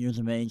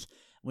of age,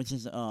 which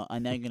is a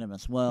negative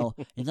as well.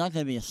 He's not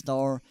going to be a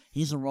star.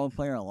 He's a role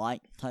player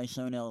like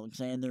Tyshawn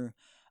Alexander,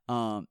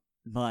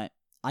 but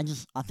I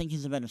think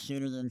he's a better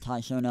shooter than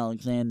Tyshawn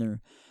Alexander.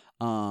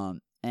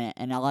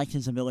 and I like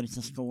his ability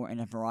to score in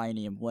a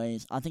variety of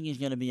ways. I think he's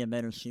going to be a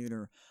better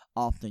shooter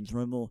off the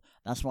dribble.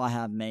 That's why I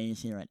have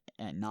Mays here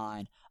at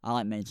 9. I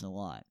like Mays a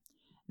lot.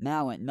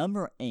 Now at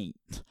number 8,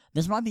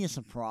 this might be a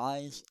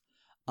surprise,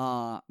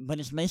 but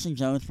it's Mason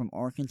Jones from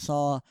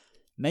Arkansas.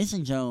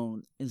 Mason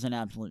Jones is an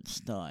absolute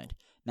stud.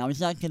 Now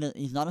he's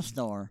not a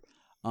star.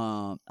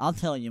 I'll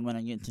tell you when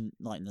I get to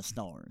like the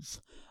stars.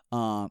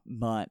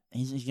 But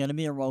he's gonna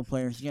be a role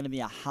player. He's gonna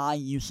be a high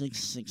usage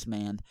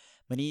 6-man.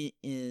 But he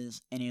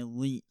is an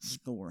elite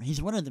scorer.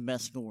 He's one of the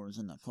best scorers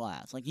in the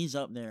class. Like he's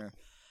up there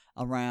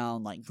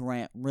around like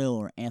Grant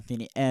Riller,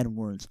 Anthony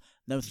Edwards,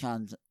 those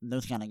kind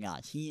of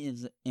guys. He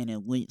is an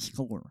elite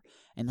scorer.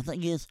 And the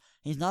thing is,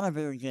 he's not a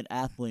very good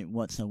athlete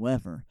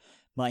whatsoever,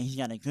 but he's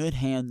got a good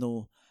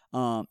handle.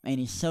 And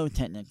he's so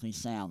technically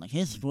sound. Like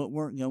his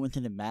footwork going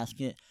to the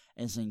basket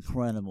is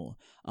incredible.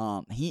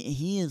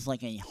 He is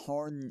like a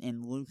Harden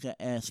and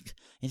Luka-esque.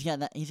 He's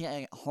got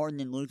a Harden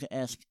and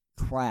Luka-esque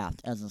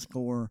craft as a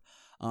scorer.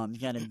 He's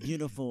got a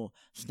beautiful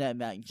step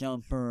back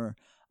jumper.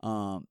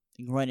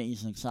 Great at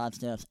using side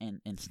steps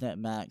and step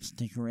backs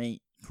to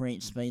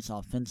create space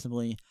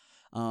offensively.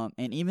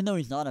 And even though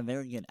he's not a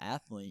very good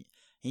athlete,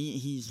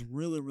 he's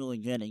really, really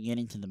good at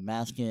getting to the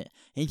basket.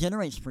 He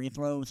generates free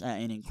throws at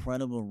an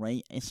incredible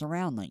rate. It's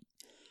around like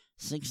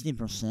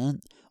 60%,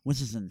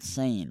 which is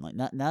insane. Like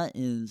that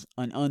is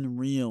an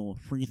unreal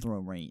free throw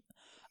rate.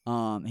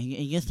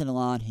 He gets to the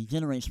line, he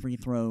generates free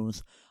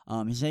throws.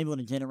 He's able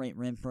to generate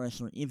rim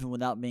pressure even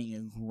without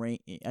being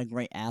a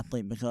great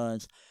athlete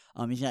because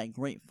he's got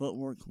great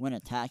footwork when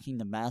attacking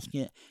the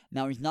basket.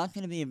 Now he's not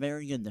going to be a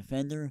very good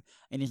defender,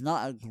 and he's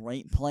not a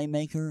great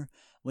playmaker,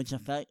 which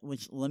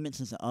limits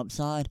his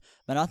upside.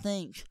 But I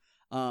think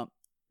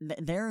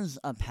there's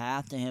a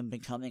path to him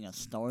becoming a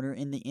starter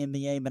in the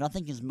NBA. But I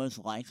think his most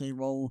likely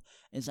role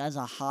is as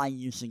a high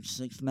usage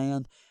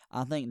 6-man.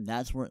 I think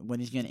that's what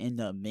he's going to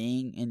end up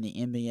being in the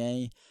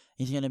NBA.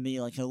 He's going to be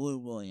like a Lou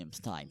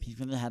Williams type. He's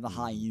going to have a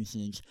high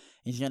usage.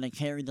 He's going to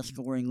carry the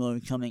scoring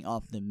load coming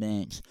off the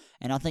bench.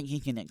 And I think he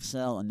can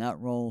excel in that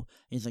role.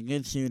 He's a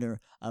good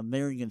shooter, a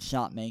very good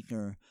shot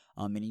maker,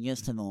 and he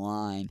gets to the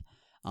line.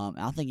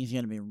 I think he's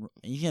going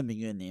to be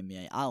good in the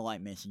NBA. I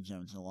like Mason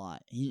Jones a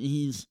lot.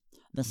 He's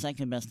the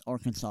second best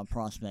Arkansas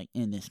prospect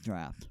in this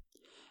draft.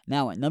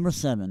 Now at number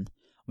 7,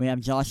 we have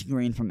Josh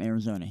Green from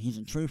Arizona. He's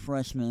a true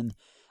freshman.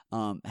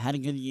 Had a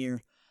good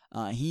year.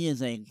 He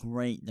is a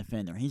great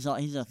defender. He's a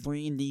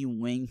 3-and-D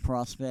wing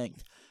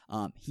prospect.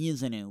 He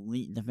is an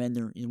elite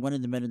defender. He's one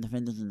of the better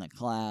defenders in the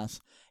class.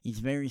 He's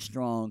very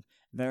strong,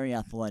 very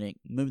athletic,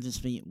 moves his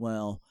feet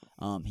well.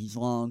 He's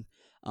long.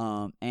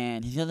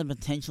 And he's got the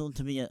potential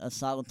to be a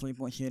solid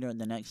 3-point shooter at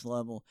the next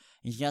level.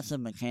 He's got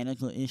some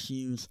mechanical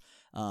issues,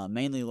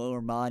 mainly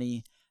lower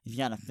body. He's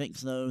got to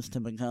fix those to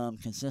become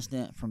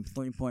consistent from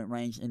 3-point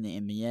range in the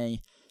NBA.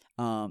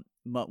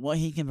 But what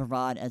he can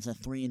provide as a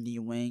 3-and-D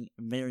wing,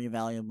 very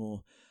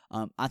valuable.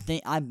 I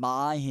think I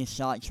buy his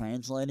shot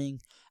translating,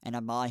 and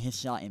I buy his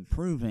shot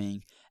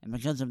improving, and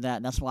because of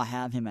that, that's why I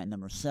have him at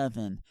number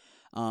 7.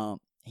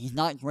 He's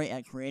not great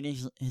at creating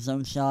his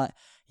own shot.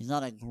 He's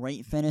not a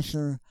great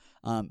finisher.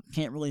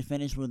 Can't really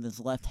finish with his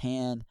left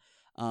hand,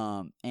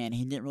 and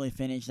he didn't really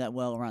finish that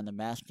well around the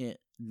basket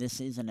this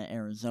season at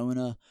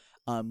Arizona.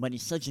 But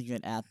he's such a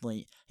good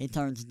athlete. He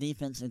turns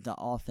defense into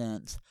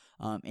offense,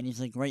 and he's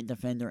a great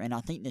defender, and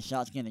I think the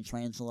shot's going to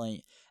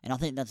translate, and I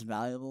think that's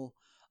valuable.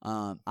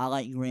 I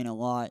like Green a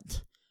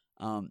lot.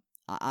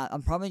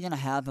 I'm probably going to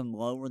have him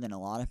lower than a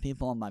lot of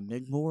people on my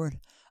big board,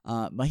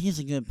 but he's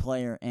a good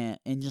player,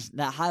 and just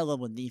that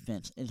high-level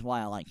defense is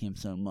why I like him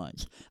so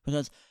much.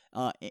 Because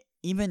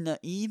even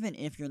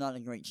if you're not a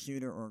great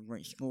shooter or a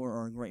great scorer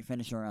or a great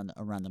finisher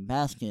around the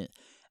basket,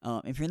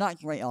 if you're not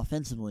great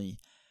offensively,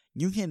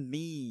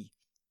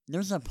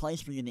 there's a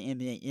place for you in the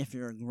NBA if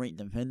you're a great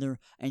defender,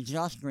 and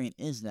Josh Green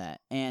is that.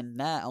 And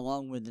that,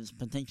 along with his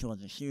potential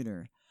as a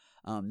shooter,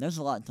 there's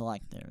a lot to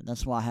like there.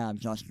 That's why I have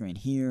Josh Green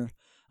here.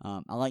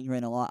 I like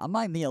Green a lot. I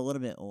might be a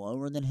little bit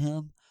lower than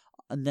him,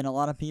 than a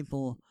lot of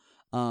people,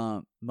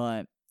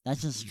 but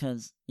that's just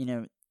because,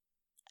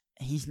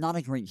 he's not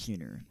a great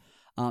shooter.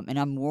 And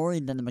I'm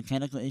worried that the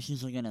mechanical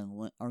issues are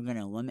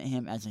gonna limit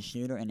him as a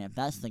shooter, and if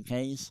that's the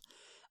case,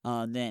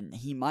 then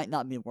he might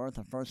not be worth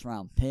a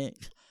first-round pick.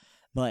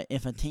 But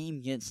if a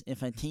team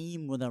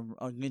with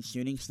a good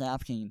shooting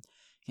staff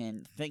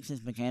can fix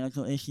his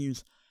mechanical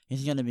issues,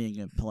 he's going to be a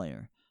good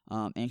player.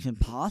 And can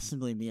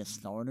possibly be a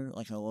starter,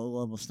 like a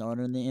low-level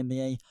starter in the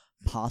NBA,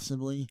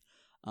 possibly.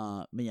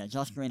 But yeah,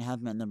 Josh Green, have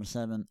him at number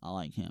 7. I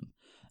like him.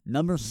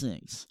 Number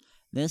 6.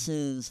 This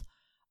is,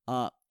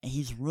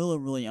 he's really,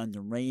 really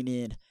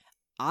underrated.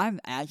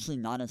 I'm actually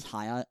not as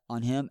high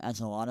on him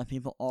as a lot of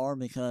people are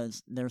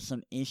because there's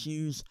some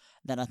issues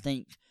that I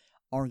think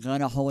are going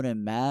to hold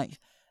him back.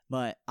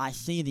 But I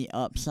see the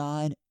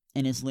upside,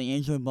 and it's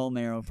Leandro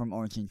Bolmaro from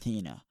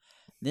Argentina.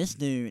 This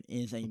dude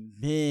is a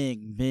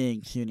big,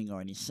 big shooting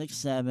guard. He's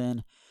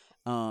 6'7",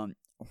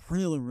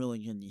 really, really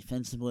good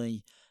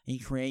defensively.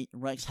 He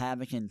wreaks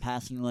havoc in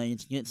passing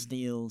lanes, gets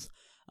steals,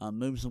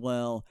 moves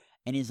well,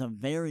 and he's a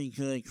very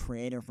good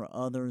creator for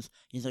others.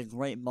 He's a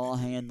great ball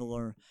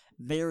handler,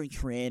 very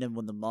creative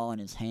with the ball in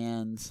his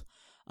hands.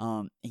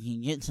 He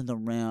can get to the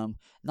rim.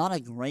 Not a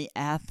great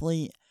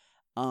athlete,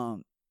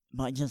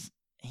 but just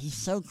he's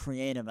so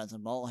creative as a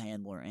ball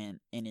handler, and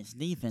his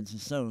defense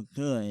is so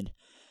good.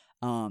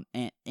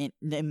 And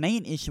the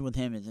main issue with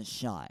him is his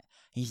shot.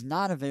 He's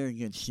not a very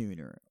good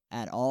shooter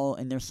at all,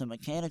 and there's some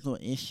mechanical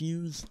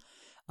issues.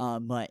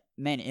 But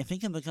man, if he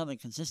can become a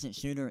consistent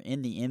shooter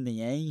in the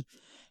NBA,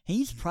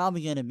 he's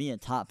probably going to be a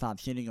top 5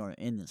 shooting guard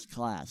in this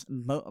class.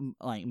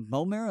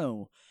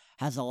 Bolmaro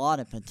has a lot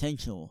of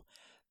potential,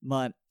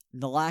 but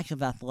the lack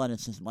of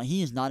athleticism,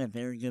 he is not a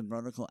very good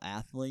vertical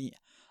athlete.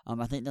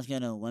 I think that's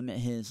going to limit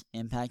his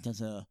impact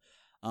as a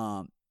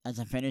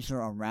finisher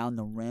around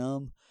the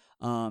rim.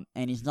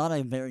 And he's not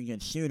a very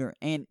good shooter,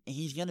 and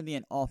he's going to be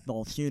an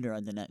off-ball shooter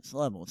at the next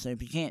level. So if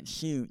he can't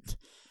shoot,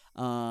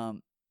 defenders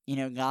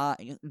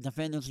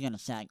are going to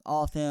sag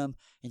off him.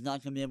 He's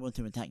not going to be able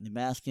to attack the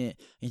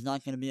basket. He's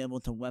not going to be able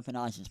to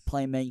weaponize his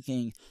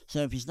playmaking.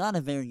 So if he's not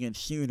a very good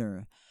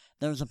shooter,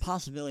 there's a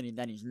possibility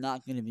that he's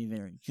not going to be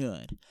very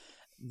good.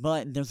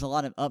 But there's a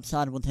lot of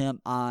upside with him.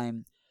 I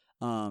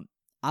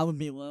would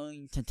be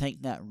willing to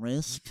take that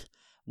risk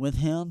with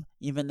him,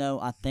 even though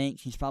I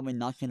think he's probably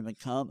not going to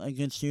become a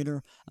good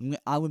shooter.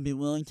 I would be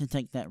willing to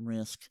take that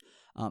risk.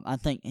 I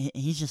think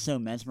he's just so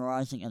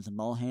mesmerizing as a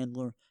ball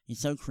handler. He's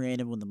so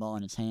creative with the ball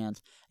in his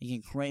hands. He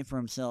can create for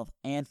himself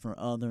and for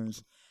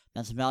others.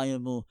 That's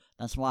valuable.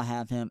 That's why I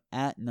have him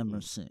at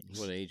number 6.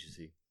 What age is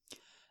he?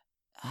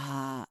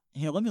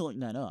 Here, let me look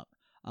that up.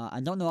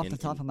 I don't know off the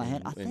top of my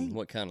head. I think.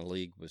 What kind of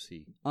league was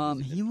he?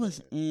 He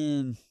was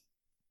in.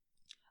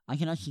 I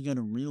can actually go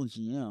to Real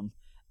GM,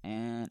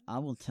 and I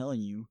will tell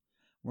you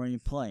where he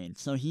played.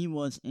 So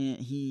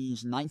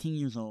he's 19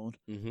 years old.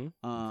 Okay.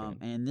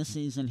 And this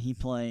season he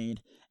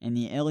played in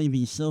the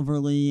LEB Silver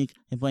League,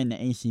 he played in the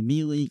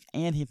ACB League,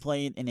 and he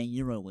played in a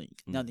Euro League.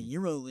 Now, the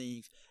Euro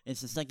League is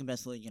the second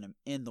best league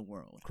in the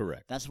world.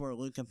 Correct. That's where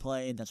Luka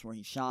played. That's where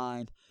he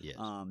shined. Yes.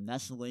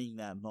 That's the league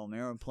that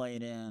Bolmaro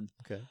played in.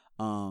 Okay.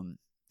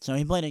 So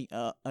he played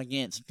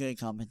against good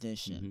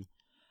competition.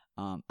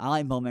 I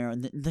like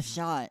Bolmaro. The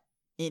shot,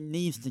 it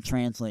needs to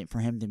translate for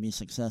him to be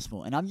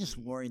successful, and I'm just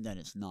worried that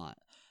it's not.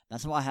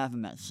 That's why I have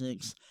him at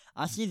 6.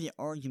 I see the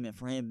argument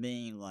for him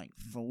being like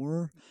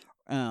 4,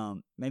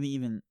 maybe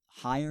even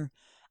higher.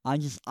 I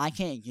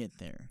can't get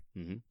there.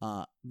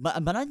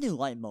 But I do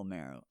like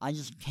Bolmaro. I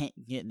just can't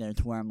get there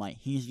to where I'm like,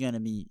 he's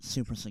gonna be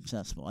super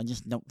successful. I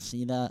just don't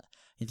see that.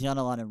 He's got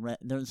a lot of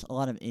there's a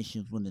lot of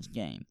issues with his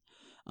game.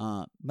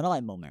 But I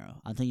like Bolmaro.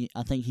 I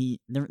think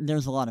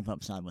there's a lot of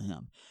upside with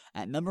him.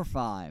 At number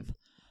 5,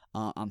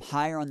 I'm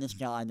higher on this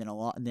guy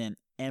than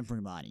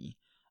everybody.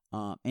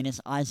 And it's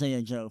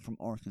Isaiah Joe from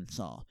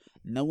Arkansas.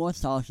 No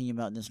one's talking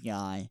about this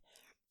guy,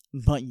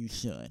 but you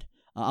should.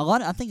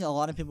 I think a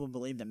lot of people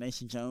believe that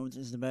Mason Jones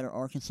is the better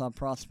Arkansas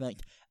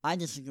prospect. I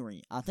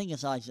disagree. I think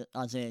it's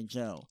Isaiah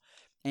Joe.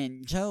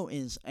 And Joe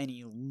is an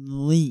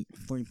elite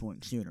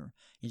three-point shooter.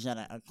 He's got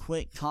a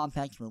quick,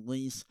 compact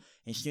release.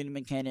 His shooting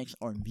mechanics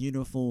are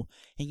beautiful.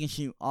 He can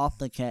shoot off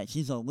the catch.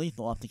 He's a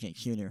lethal off-the-catch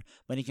shooter,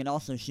 but he can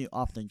also shoot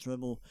off the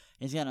dribble.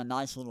 He's got a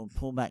nice little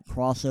pullback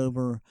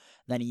crossover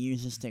that he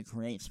uses to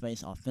create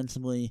space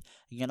offensively.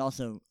 He can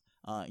also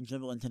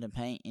dribble into the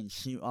paint and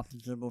shoot off the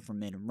dribble from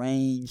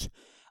mid-range.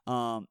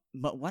 But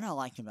what I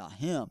like about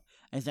him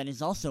is that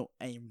he's also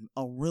a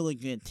really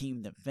good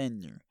team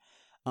defender.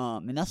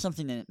 And that's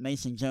something that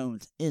Mason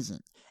Jones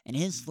isn't. And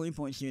his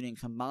three-point shooting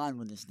combined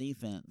with his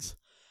defense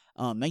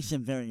makes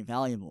him very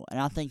valuable. And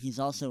I think he's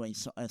also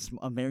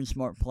a very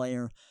smart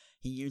player.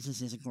 He uses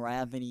his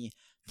gravity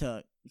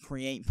to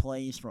create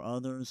plays for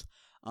others,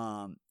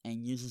 and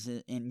uses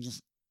it and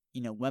just,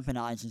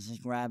 weaponizes his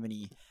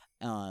gravity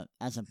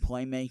as a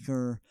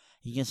playmaker.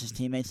 He gets his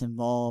teammates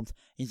involved.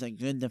 He's a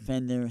good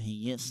defender.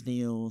 He gets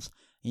steals.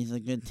 He's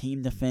a good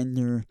team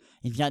defender.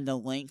 He's got the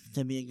length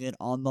to be a good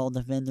on-ball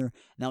defender.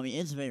 Now, he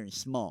is very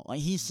small.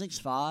 He's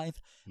 6'5",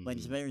 but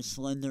he's very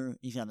slender.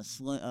 He's got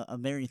a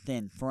very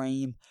thin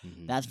frame.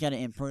 That's got to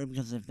improve,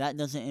 because if that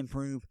doesn't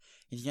improve,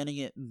 he's going to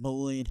get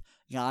bullied.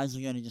 Guys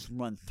are going to just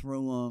run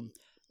through him.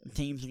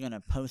 Teams are going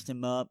to post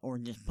him up or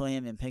just play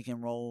him in pick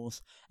and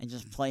rolls and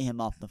just play him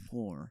off the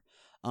floor.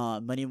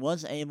 But he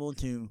was able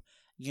to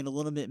get a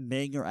little bit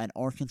bigger at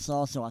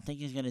Arkansas, so I think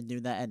he's going to do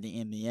that at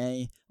the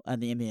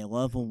NBA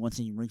level once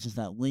he reaches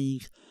that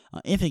league,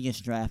 if he gets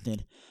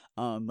drafted.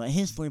 But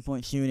his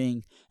three-point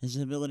shooting, his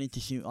ability to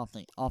shoot off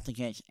the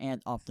catch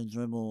and off the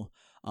dribble,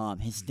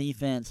 his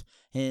defense,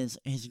 his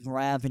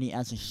gravity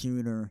as a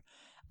shooter,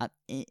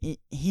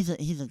 he's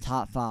a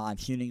top 5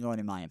 shooting guard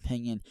in my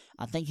opinion.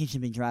 I think he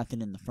should be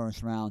drafted in the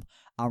first round.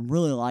 I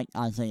really like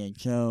Isaiah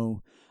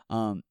Joe.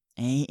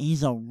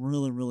 He's a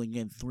really, really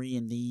good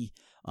 3-and-D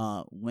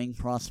wing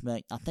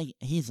prospect. I think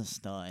he's a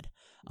stud.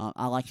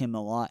 I like him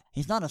a lot.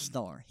 He's not a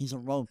star. He's a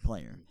role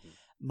player.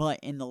 But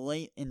in the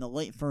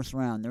late first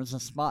round, there's a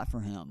spot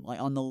for him, like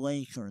on the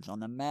Lakers, on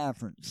the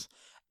Mavericks,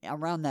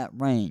 around that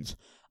range.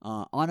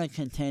 on a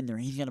contender,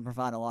 he's going to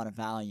provide a lot of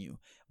value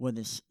with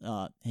his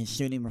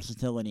shooting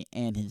versatility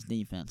and his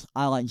defense.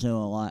 I like Joe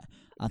a lot.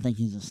 I think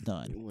he's a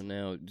stud. Well,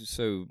 now,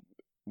 so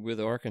with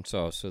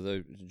Arkansas,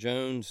 so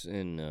Jones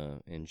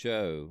and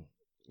Joe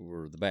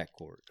were the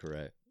backcourt,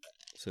 correct?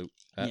 So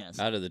yes.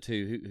 Out of the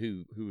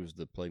two, who was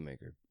the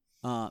playmaker?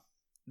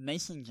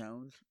 Mason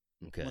Jones.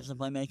 Okay. Was the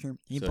playmaker.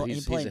 He's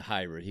a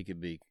hybrid. He could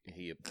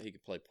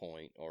play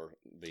point or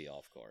be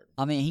off guard.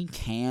 I mean, he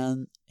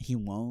can. He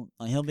won't.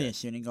 He'll be a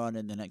shooting guard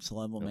at the next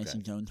level. Okay.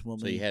 Mason Jones will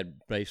be. So you had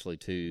basically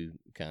two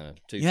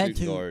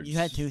shooting guards. You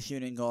had two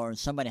shooting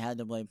guards. Somebody had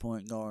to play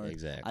point guard.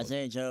 Exactly.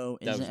 Isaiah Joe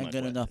isn't a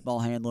good enough ball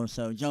handler,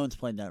 so Jones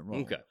played that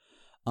role. Okay.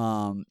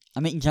 I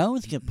mean,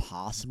 Jones could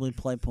possibly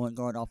play point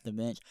guard off the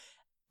bench.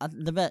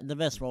 The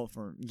best role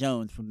for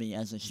Jones would be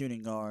as a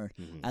shooting guard,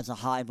 as a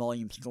high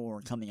volume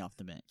scorer coming off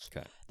the bench.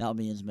 Okay. That would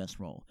be his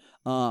best role.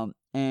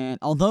 And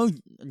although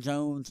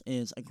Jones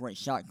is a great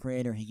shot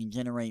creator, he can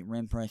generate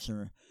rim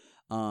pressure.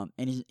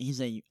 And he's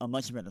a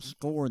much better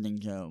scorer than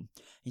Joe.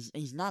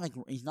 He's not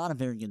a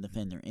very good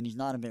defender, and he's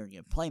not a very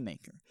good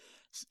playmaker.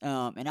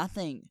 And I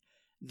think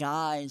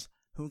guys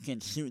who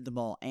can shoot the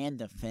ball and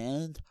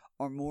defend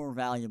are more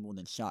valuable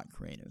than shot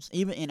creators.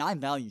 And I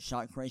value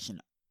shot creation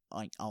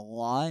like a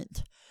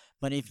lot,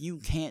 but if you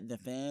can't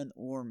defend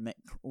or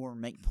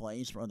make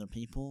plays for other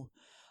people,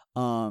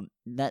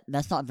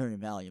 that's not very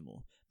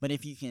valuable. But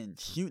if you can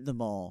shoot the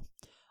ball,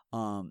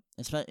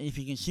 especially if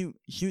you can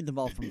shoot the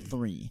ball from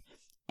three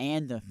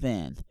and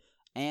defend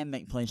and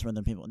make plays for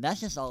other people,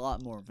 that's just a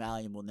lot more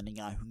valuable than a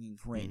guy who can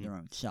create their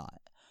own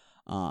shot.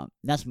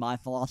 That's my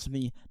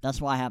philosophy. That's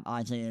why I have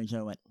Isaiah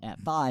Joe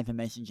at 5 and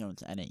Mason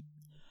Jones at 8.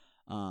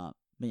 But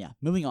yeah,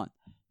 moving on.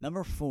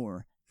 Number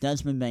 4,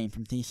 Desmond Bain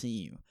from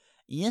TCU.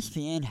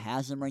 ESPN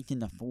has him ranked in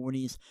the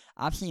 40s.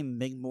 I've seen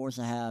big boards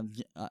that have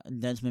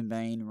Desmond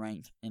Bain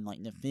ranked in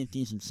like the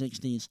 50s and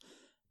 60s.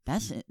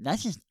 That's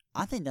just,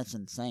 I think that's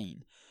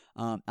insane.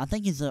 I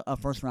think he's a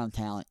first round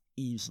talent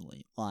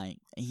easily. Like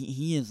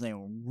he is a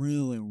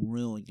really,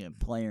 really good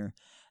player.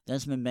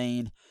 Desmond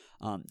Bain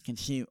can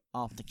shoot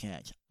off the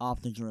catch,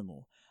 off the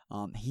dribble.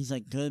 He's a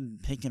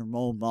good pick and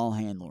roll ball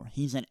handler.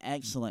 He's an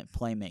excellent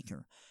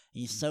playmaker.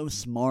 He's so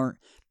smart.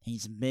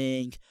 He's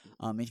big.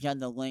 He's got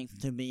the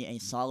length to be a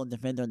solid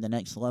defender at the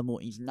next level.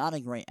 He's not a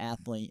great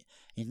athlete.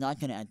 He's not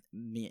gonna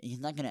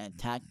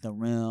attack the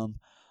rim.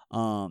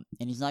 And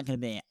he's not gonna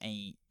be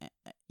a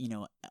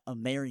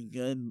very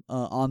good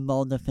on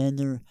ball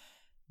defender.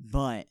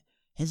 But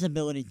his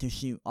ability to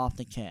shoot off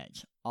the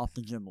catch, off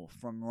the dribble,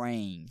 from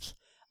range,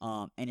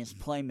 and his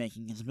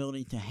playmaking, his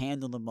ability to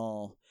handle the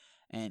ball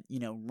and,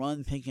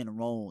 run pick and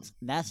rolls,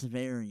 that's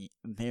very,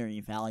 very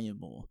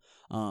valuable.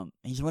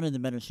 He's one of the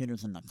better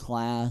shooters in the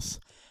class.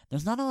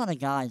 There's not a lot of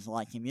guys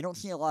like him. You don't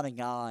see a lot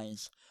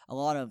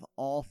of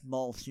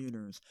off-ball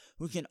shooters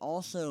who can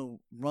also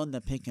run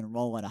the pick and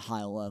roll at a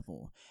high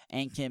level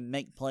and can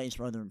make plays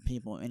for other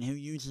people and who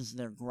uses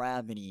their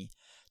gravity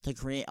to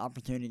create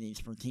opportunities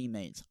for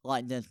teammates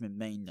like Desmond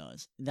Bain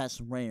does. That's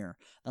rare.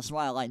 That's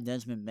why I like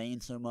Desmond Bain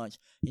so much.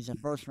 He's a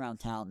first-round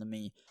talent to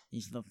me.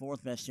 He's the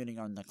 4th best shooting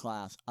guard in the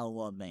class. I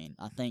love Bain.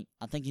 I think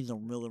he's a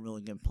really,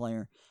 really good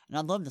player. And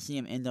I'd love to see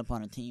him end up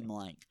on a team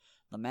like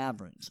the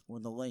Mavericks or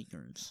the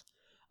Lakers.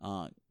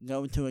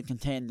 Go to a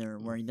contender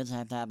where he doesn't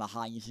have to have a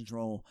high usage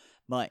role,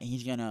 but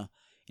he's gonna,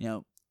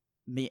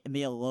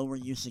 be a lower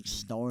usage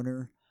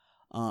starter,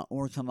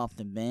 or come off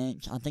the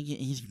bench. I think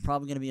he's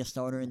probably gonna be a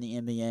starter in the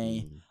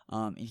NBA.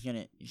 He's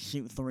gonna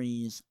shoot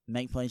threes,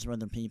 make plays for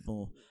other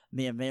people,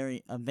 be a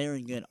very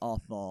good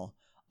off ball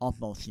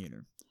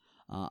shooter.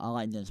 I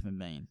like Desmond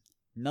Bain.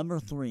 Number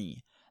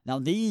 3. Now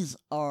these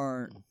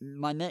are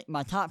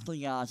my top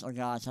 3 guys are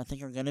guys I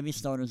think are gonna be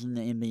starters in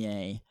the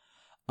NBA.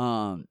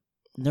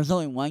 There's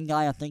only one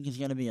guy I think is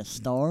going to be a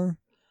star,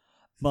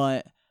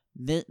 but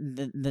my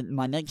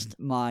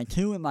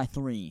 2 and my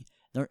 3,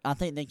 I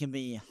think they can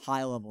be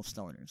high-level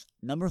starters.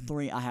 Number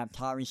 3, I have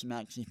Tyrese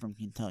Maxey from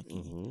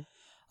Kentucky.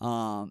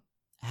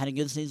 Had a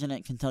good season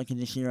at Kentucky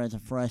this year as a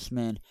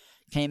freshman.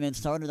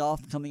 Started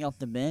off coming off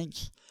the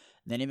bench,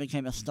 then he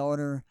became a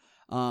starter.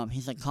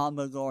 He's a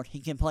combo guard.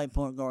 He can play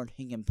point guard.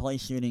 He can play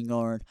shooting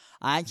guard.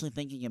 I actually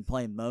think he can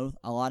play both.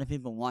 A lot of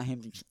people want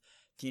him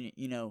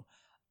to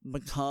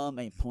become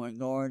a point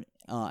guard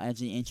as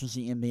he enters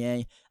the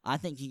NBA. I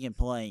think he can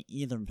play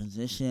either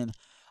position.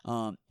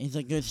 He's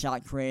a good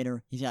shot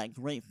creator. He's got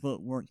great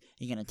footwork.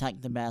 He can attack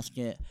the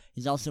basket.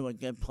 He's also a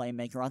good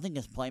playmaker. I think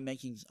his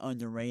playmaking's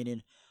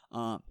underrated.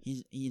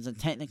 He's a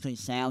technically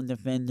sound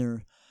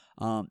defender.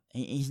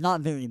 He's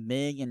not very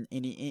big, and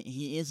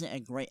he isn't a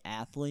great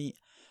athlete,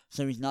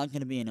 so he's not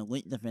going to be an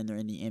elite defender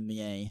in the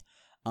NBA.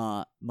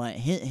 But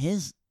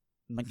his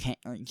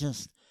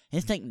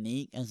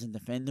technique as a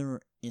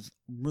defender is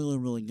really,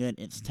 really good.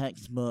 It's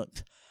textbook,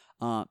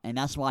 and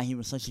that's why he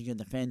was such a good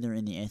defender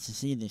in the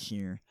SEC this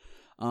year.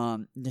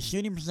 The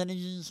shooting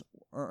percentages,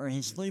 or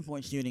his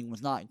 3-point shooting,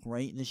 was not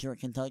great this year at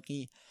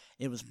Kentucky.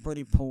 It was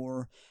pretty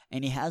poor,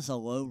 and he has a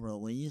low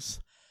release.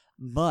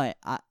 But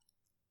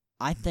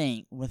I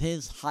think with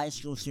his high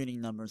school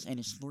shooting numbers and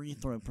his free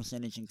throw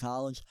percentage in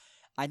college,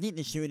 I think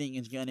the shooting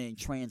is going to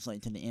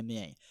translate to the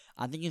NBA.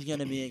 I think he's going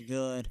to be a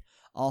good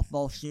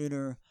off-ball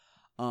shooter.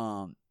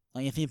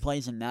 Like, if he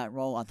plays in that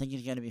role, I think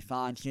he's going to be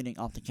fine shooting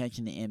off the catch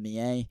in the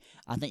NBA.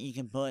 I think you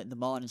can put the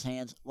ball in his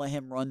hands, let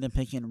him run the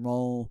pick and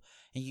roll.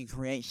 He can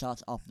create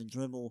shots off the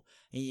dribble.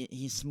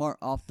 He's smart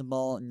off the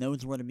ball,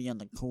 knows where to be on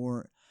the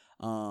court.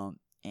 And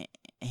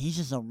he's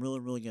just a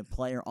really, really good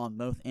player on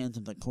both ends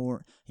of the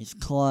court. He's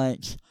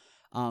clutch.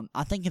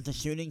 I think if the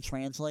shooting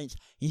translates,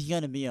 he's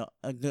going to be a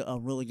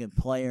really good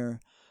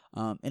player.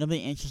 It'll be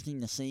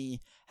interesting to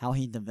see how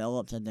he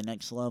develops at the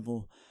next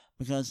level.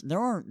 Because there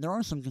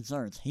are some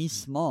concerns. He's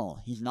small.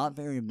 He's not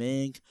very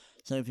big.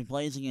 So if he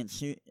plays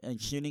against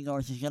shooting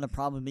guards, he's going to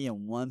probably be a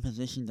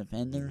one-position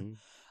defender.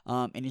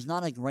 And he's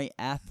not a great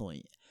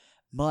athlete.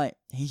 But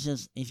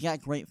he's got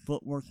great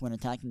footwork when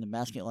attacking the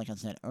basket, like I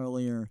said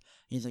earlier.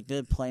 He's a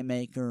good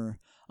playmaker,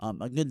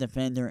 a good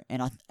defender.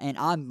 And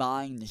I'm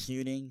buying the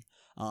shooting,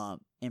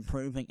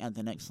 improving at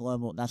the next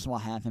level. That's why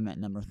I have him at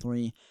number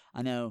 3.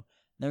 I know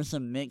there's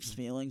some mixed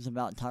feelings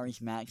about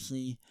Tyrese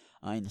Maxey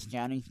in the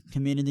scouting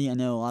community. I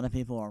know a lot of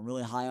people are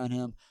really high on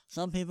him.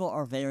 Some people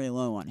are very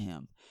low on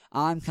him.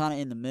 I'm kind of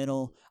in the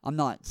middle. I'm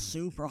not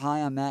super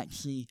high on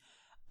Maxey.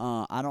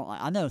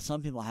 I know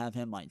some people have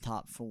him like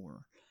top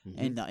 4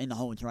 in the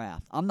whole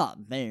draft. I'm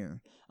not there,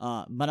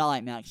 but I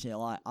like Maxey a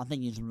lot. I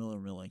think he's really,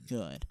 really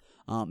good.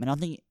 And I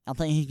think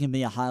he can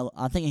be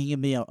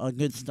a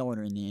good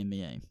starter in the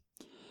NBA.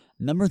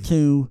 Number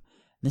 2,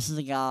 this is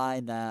a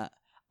guy that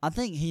I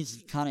think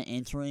he's kind of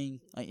entering,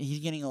 like,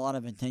 he's getting a lot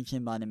of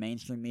attention by the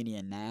mainstream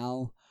media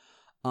now,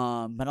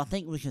 but I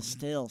think we could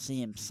still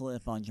see him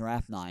slip on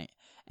draft night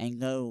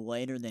and go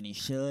later than he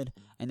should,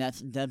 and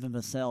that's Devin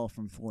Vassell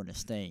from Florida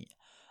State.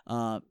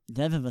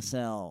 Devin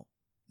Vassell,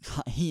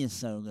 he is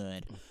so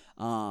good.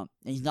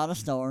 He's not a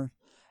star.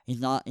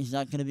 He's not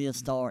going to be a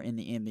star in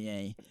the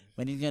NBA,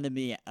 but he's going to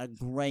be a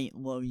great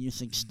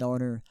low-usage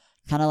starter.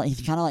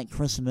 He's kind of like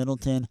Chris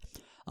Middleton.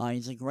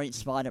 He's a great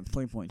spot-up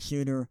three-point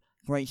shooter.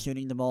 Great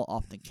shooting the ball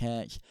off the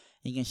catch.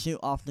 He can shoot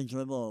off the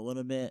dribble a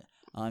little bit.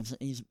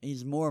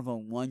 He's more of a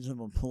one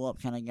dribble pull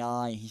up kind of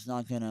guy. He's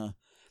not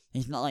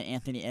like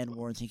Anthony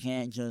Edwards. He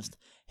can't just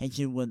hit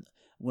you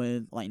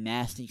with like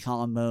nasty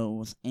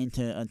combos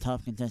into a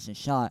tough contested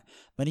shot.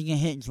 But he can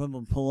hit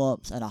dribble pull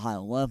ups at a high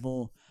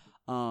level.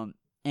 But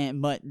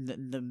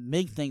the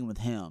big thing with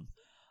him,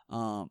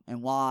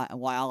 and why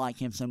I like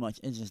him so much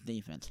is his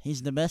defense.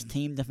 He's the best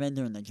team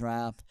defender in the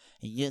draft.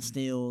 He gets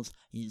steals.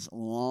 He's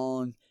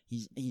long.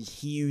 He's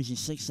huge.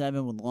 He's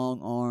 6'7" with long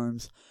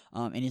arms,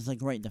 and he's a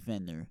great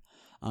defender.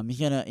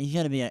 He's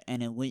gonna be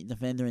an elite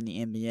defender in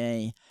the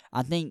NBA.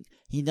 I think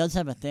he does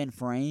have a thin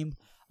frame,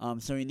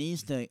 so he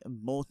needs to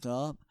bulk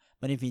up.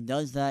 But if he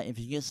does that, if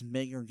he gets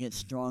bigger, gets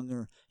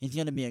stronger, he's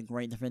gonna be a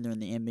great defender in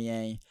the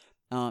NBA.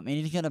 And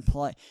he's gonna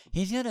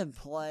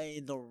play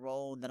the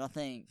role that I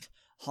think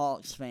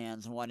Hawks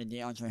fans wanted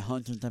DeAndre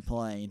Hunter to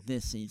play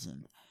this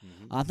season.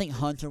 I think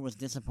Hunter was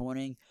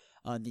disappointing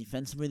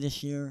defensively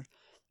this year.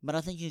 But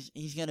I think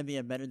he's going to be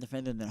a better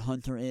defender than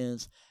Hunter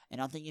is,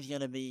 and I think he's going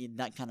to be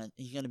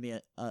he's going to be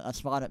a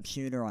spot-up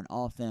shooter on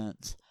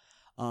offense,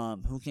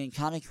 who can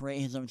kind of create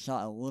his own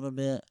shot a little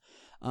bit,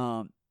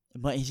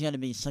 but he's going to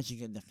be such a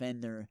good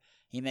defender.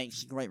 He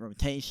makes great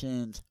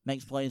rotations,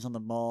 makes plays on the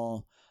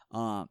ball,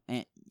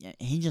 and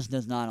he just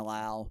does not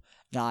allow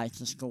guys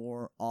to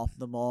score off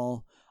the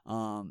ball.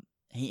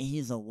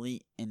 He's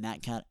elite in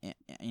that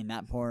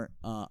part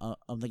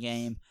of the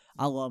game.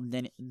 I love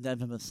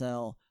Devin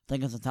Vassell. I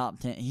think it's a top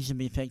 10. He should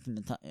be picked in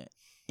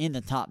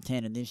the top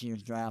 10 in this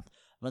year's draft.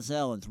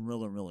 Vassell is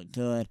really, really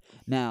good.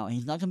 Now,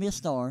 he's not going to be a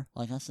star,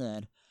 like I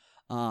said,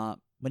 but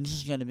he's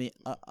just going to be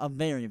a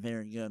very,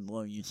 very good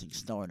low-usage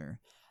starter.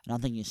 And I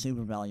think he's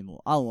super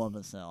valuable. I love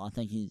Vassell. I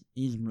think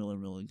he's really,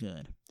 really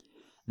good.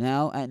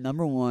 Now, at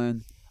number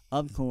 1,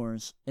 of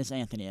course, it's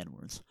Anthony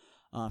Edwards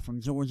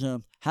from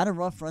Georgia. Had a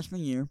rough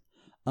freshman year.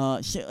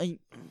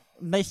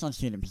 Based on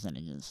shooting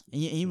percentages.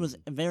 He was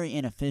very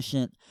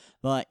inefficient,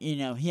 but, he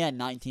had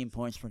 19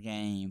 points per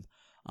game.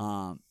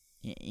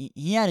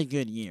 He had a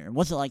good year. It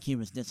wasn't like he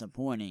was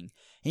disappointing.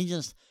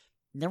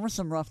 There were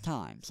some rough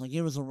times. Like,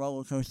 it was a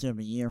roller coaster of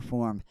a year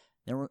for him.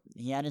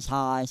 He had his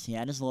highs, he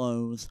had his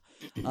lows,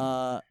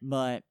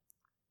 but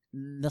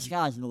the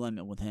sky's the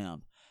limit with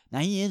him. Now,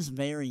 he is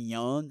very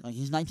young. Like,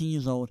 he's 19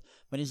 years old,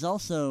 but he's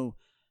also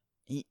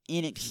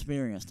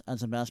inexperienced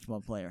as a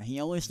basketball player.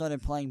 He only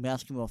started playing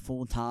basketball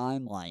full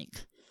time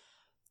like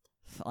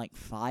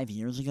 5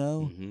 years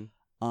ago,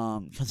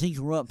 because he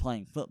grew up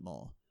playing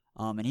football,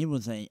 and he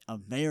was a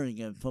very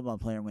good football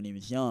player when he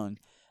was young.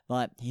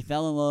 But he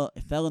fell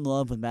in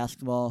love with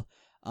basketball.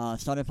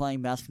 Started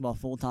playing basketball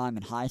full time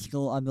in high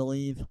school, I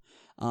believe,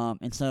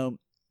 and so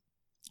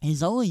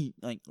he's only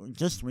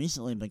just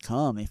recently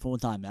become a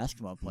full-time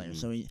basketball player,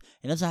 so he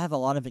doesn't have a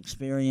lot of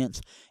experience.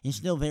 He's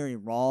still very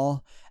raw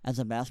as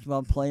a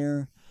basketball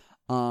player,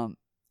 and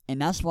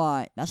that's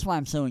why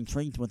I'm so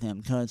intrigued with him,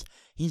 because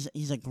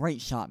he's a great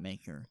shot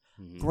maker,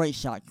 great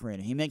shot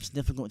creator. He makes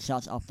difficult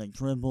shots off the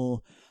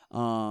dribble.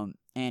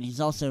 And he's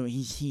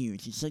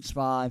huge. He's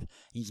 6'5".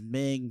 He's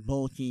big,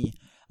 bulky,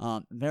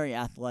 very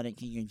athletic.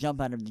 He can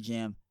jump out of the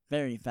gym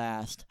very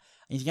fast.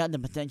 He's got the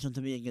potential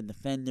to be a good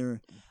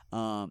defender.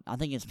 I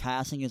think his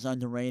passing is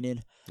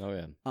underrated. Oh,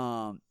 yeah.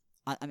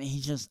 I mean,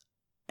 he's just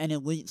an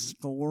elite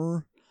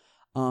scorer.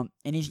 And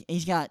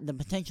he's got the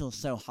potential is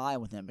so high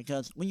with him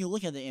because when you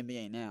look at the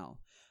NBA now,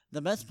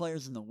 the best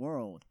players in the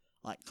world,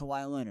 like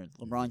Kawhi Leonard,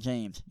 LeBron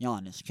James,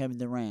 Giannis, Kevin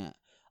Durant,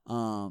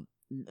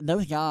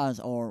 those guys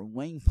are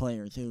wing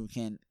players who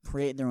can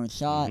create their own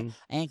shot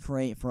and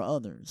create for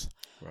others.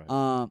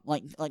 Right.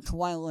 Like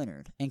Kawhi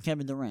Leonard and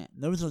Kevin Durant,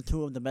 those are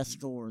two of the best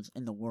scorers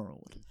in the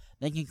world.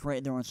 They can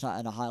create their own shot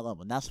at a high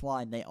level. That's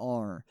why they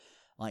are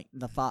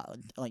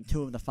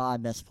two of the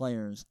 5 best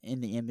players in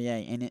the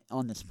NBA and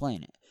on this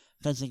planet,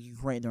 because they can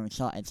create their own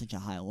shot at such a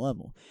high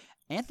level.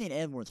 Anthony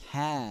Edwards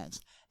has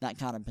that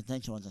kind of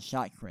potential as a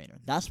shot creator.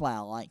 That's why I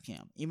like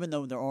him. Even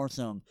though there are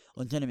some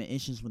legitimate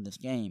issues with this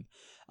game,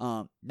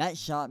 that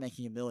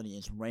shot-making ability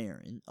is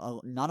rare.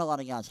 Not a lot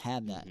of guys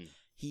have that.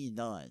 He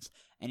does.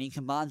 And he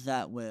combines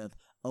that with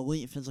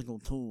elite physical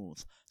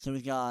tools. So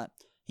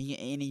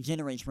he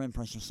generates rim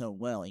pressure so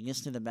well. He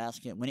gets to the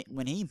basket.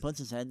 When he puts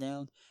his head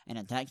down and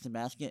attacks the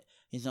basket,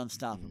 he's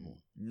unstoppable.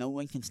 No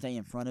one can stay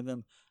in front of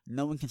him.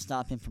 No one can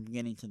stop him from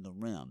getting to the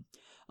rim.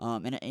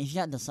 And he's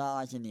got the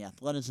size and the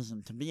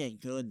athleticism to be a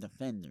good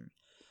defender.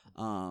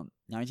 Now,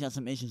 he's got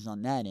some issues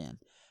on that end.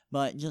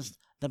 But just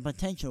the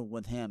potential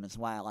with him is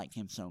why I like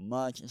him so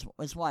much.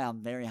 It's why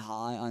I'm very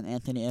high on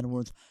Anthony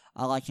Edwards.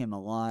 I like him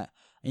a lot.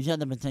 He's got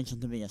the potential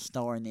to be a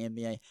star in the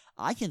NBA.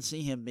 I can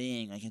see him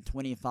being like a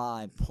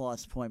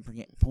 25-plus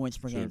points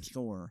per game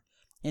scorer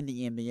in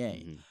the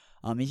NBA.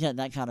 He's got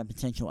that kind of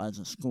potential as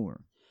a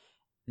scorer.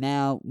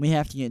 Now, we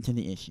have to get to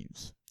the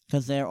issues,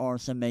 because there are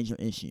some major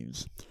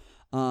issues.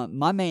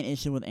 My main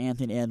issue with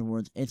Anthony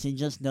Edwards is he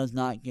just does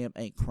not give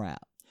a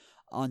crap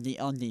on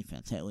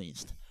defense, at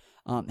least.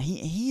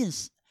 He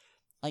is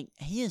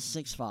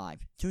 6'5",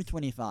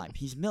 225.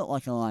 He's built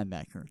like a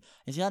linebacker.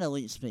 He's got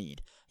elite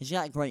speed. He's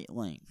got great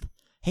length.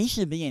 He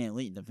should be an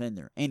elite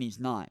defender, and he's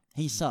not.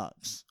 He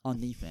sucks on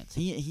defense.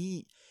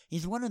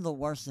 He's one of the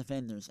worst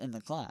defenders in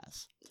the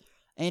class,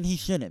 and he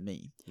shouldn't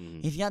be.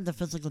 He's got the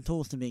physical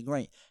tools to be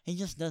great. He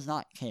just does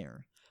not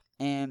care,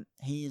 and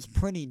he is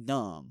pretty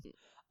dumb.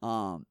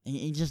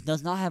 He just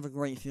does not have a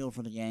great feel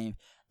for the game.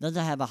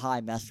 Doesn't have a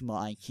high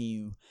basketball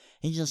IQ.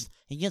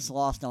 He gets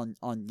lost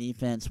on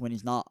defense when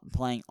he's not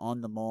playing on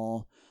the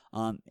ball.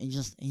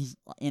 He's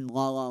in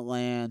la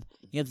land.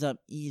 Gives up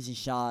easy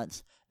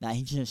shots that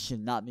he just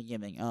should not be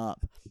giving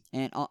up.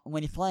 And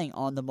when he's playing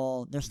on the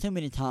ball, there's too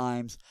many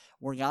times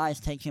where guys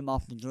take him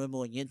off the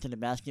dribble and get to the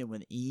basket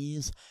with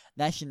ease.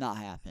 That should not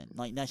happen.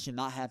 That should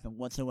not happen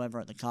whatsoever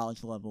at the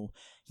college level.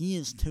 He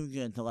is too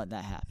good to let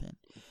that happen.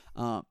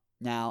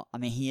 Now, I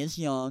mean, he is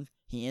young.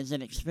 He is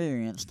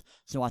inexperienced.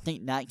 So I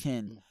think that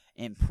can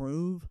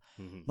improve.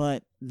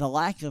 But the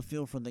lack of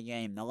feel for the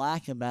game, the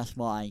lack of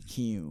basketball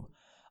IQ,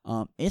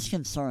 it's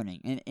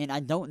concerning. And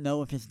I don't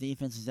know if his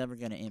defense is ever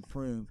going to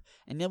improve.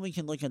 And then we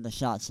can look at the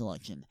shot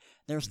selection.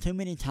 There's too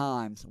many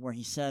times where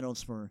he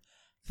settles for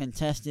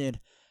contested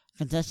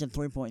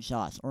 3-point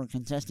shots or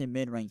contested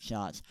mid-range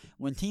shots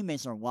when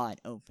teammates are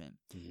wide open.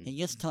 He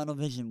gets tunnel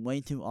vision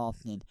way too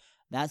often.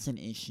 That's an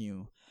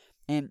issue.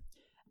 And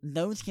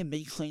those can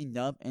be cleaned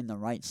up in the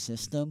right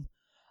system.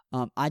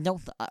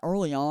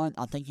 Early on,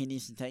 I think he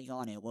needs to take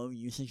on a low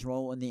usage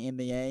role in the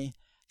NBA,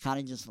 kind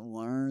of just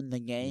learn the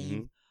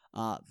game,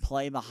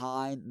 play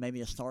behind maybe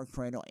a star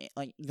creator.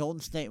 Like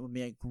Golden State would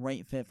be a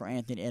great fit for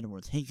Anthony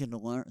Edwards. He could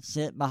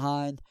sit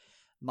behind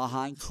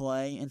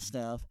Clay and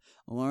Steph,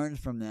 learn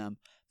from them,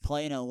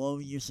 play in a low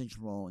usage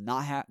role.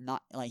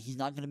 He's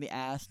not going to be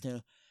asked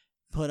to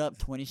put up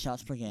 20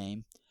 shots per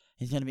game.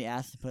 He's going to be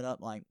asked to put up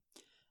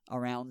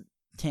around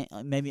 10,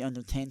 maybe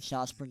under 10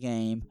 shots per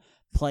game,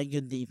 play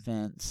good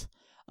defense,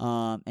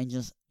 and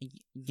just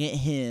get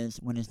his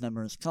when his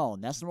number is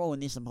called. That's the role he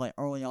needs to play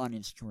early on in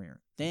his career.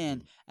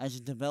 Then, as he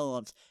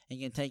develops, he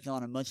can take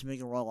on a much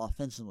bigger role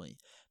offensively.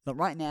 But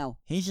right now,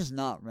 he's just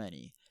not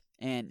ready.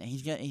 And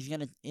you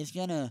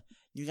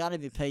gotta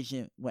be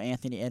patient with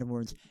Anthony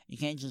Edwards. You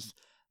can't just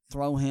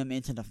throw him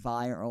into the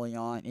fire early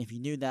on. If you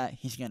do that,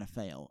 he's gonna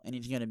fail, and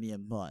he's gonna be a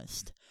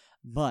bust.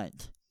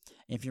 But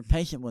if you're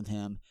patient with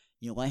him,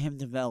 you let him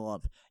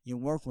develop, you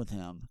work with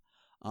him,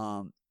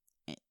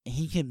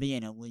 he could be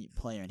an elite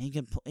player, and he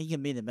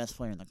could be the best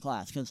player in the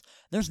class, because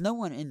there's no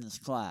one in this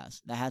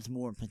class that has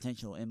more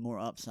potential and more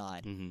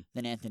upside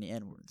than Anthony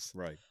Edwards.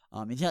 Right.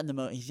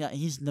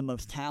 He's the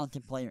most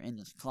talented player in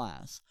this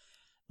class,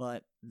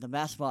 but the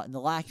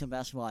lack of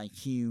basketball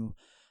IQ,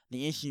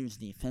 the issues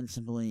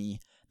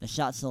defensively, the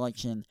shot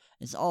selection,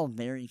 it's all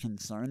very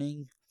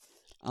concerning.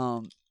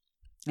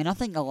 And I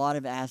think a lot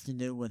of it has to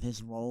do with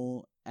his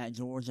role at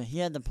Georgia. He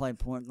had to play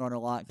point guard a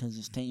lot because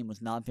his team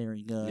was not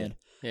very good.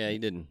 Yeah, he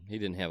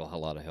didn't have a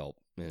whole lot of help.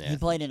 He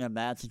played in a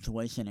bad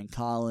situation in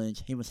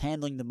college. He was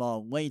handling the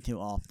ball way too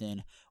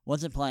often.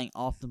 Wasn't playing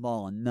off the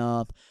ball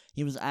enough.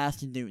 He was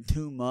asked to do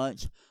too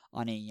much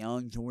on a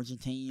young Georgia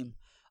team.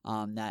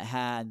 that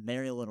had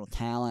very little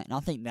talent, and I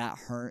think that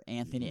hurt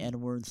Anthony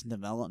Edwards'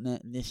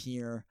 development this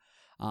year.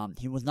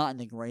 He was not in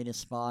the greatest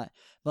spot,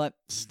 but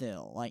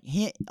still, like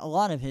a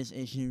lot of his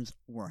issues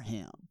were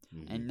him,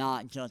 and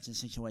not just the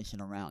situation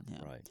around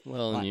him. Right.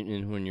 Well,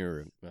 and when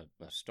you're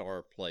a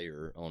star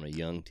player on a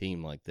young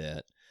team like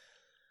that,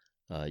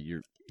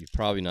 you're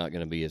probably not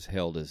going to be as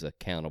held as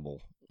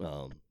accountable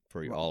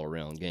for your all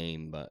around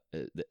game, but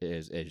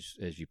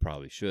as you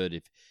probably should.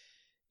 If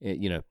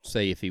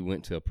say if he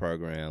went to a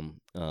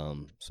program,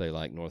 say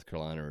like North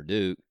Carolina or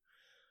Duke,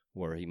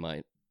 where he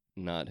might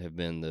not have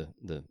been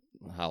the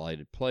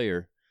highlighted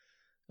player,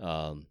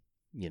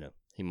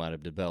 he might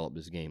have developed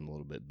his game a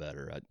little bit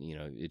better.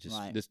 It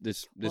just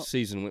this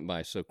season went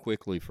by so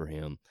quickly for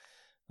him.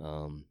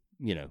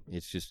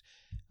 It's just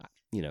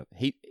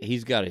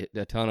he's got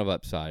a ton of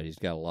upside. He's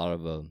got a lot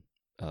of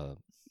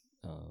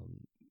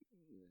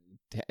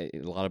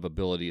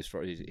ability as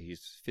far as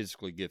he's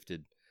physically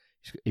gifted.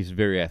 He's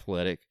very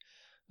athletic.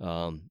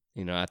 I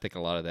think a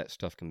lot of that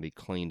stuff can be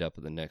cleaned up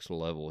at the next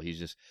level. He's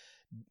just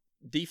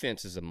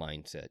defense is a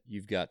mindset.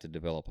 You've got to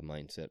develop a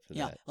mindset for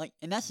that. Yeah,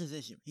 and that's his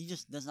issue. He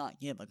just does not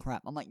give a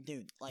crap. I'm like,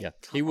 dude,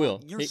 he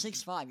will. You're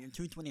 6'5", you're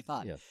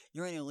 225. Yeah.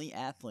 You're an elite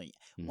athlete.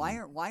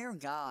 Mm-hmm. Why are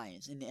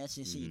guys in the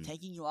SEC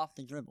taking you off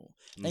the dribble?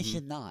 They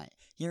should not.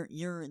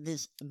 You're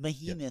this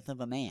behemoth of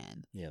a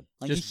man. Yeah.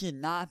 You should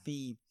not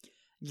be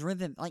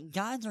driven. Like,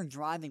 guys are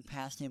driving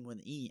past him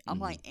with ease. I'm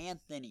like,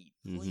 Anthony,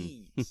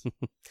 please.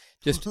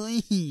 Just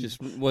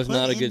was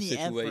not a good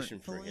situation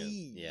for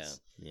him. Yeah.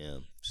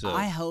 So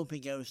I hope he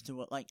goes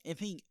to if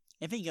he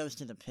goes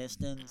to the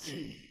Pistons,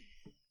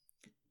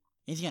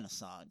 he's gonna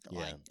suck.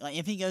 Like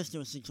if he goes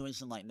to a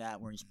situation like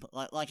that where he's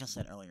like I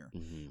said earlier,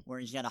 where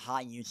he's got a high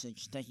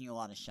usage, taking a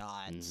lot of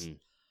shots.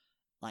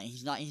 Like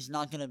he's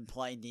not gonna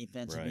play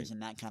defense if he's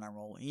in that kind of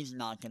role. He's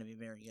not gonna be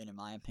very good in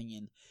my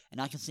opinion,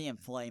 and I can see him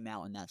flame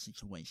out in that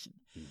situation.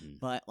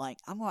 But I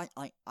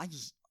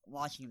just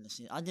watching him this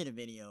season. I did a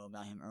video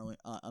about him early,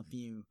 a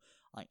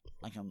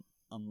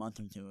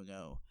month or two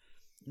ago.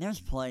 And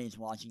there's plays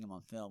watching him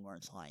on film where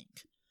it's like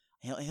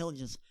he'll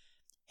just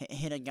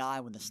hit a guy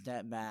with a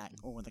step back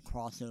or with a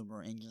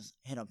crossover and just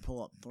hit a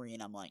pull up three,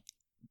 and I'm like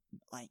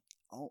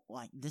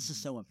this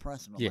is so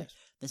impressive. Yes.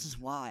 This is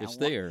why it's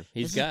there.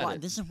 He's got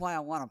it. This is why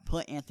I want to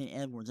put Anthony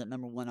Edwards at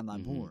number 1 on my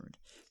board.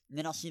 And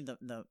then I'll see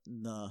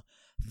the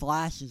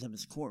flashes of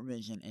his court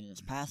vision and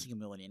his passing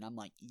ability, and I'm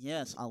like,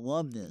 yes, I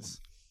love this.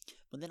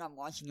 But then I'm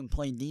watching him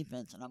play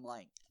defense, and I'm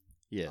like,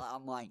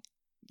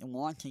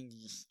 wanting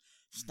to just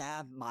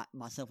stab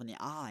myself in the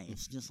eye.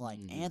 It's just like,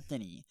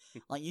 Anthony,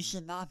 you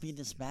should not be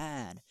this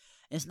bad.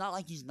 It's not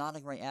like he's not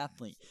a great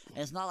athlete.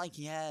 It's not like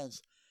he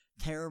has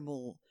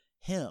terrible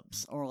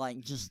hips or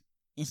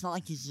it's not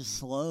like he's just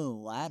slow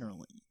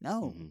laterally.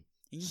 No,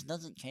 he just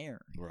doesn't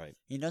care. Right.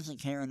 He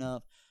doesn't care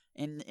enough.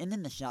 And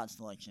then the shot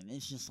selection,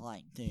 it's just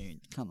like,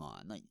 dude, come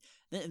on.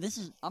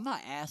 I'm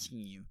not asking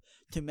you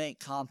to make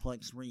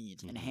complex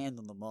reads and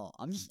handle the ball.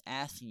 I'm just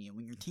asking you,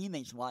 when your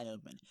teammate's wide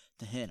open,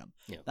 to hit him.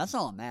 Yeah. That's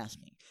all I'm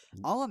asking.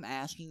 All I'm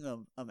asking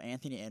of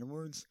Anthony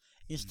Edwards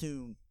is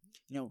to,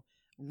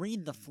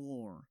 read the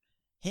floor,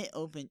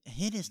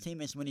 hit his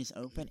teammates when he's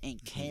open,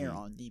 and care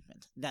on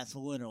defense. That's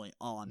literally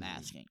all I'm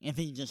asking. If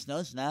he just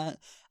does that,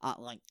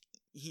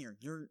 here,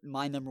 you're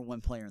my number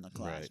 1 player in the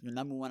class. Right. You're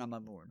number 1 on my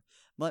board.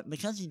 But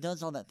because he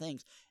does all that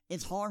things,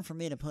 it's hard for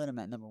me to put him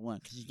at number 1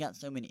 because he's got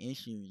so many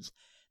issues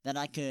that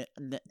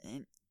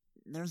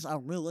there's a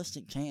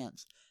realistic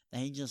chance that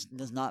he just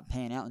does not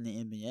pan out in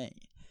the NBA.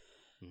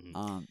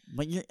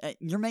 But you're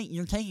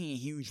taking a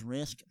huge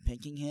risk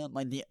picking him.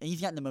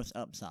 He's got the most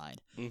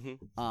upside.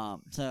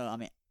 So I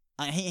mean,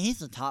 he's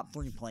the top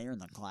 3 player in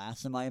the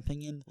class in my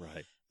opinion.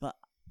 Right. But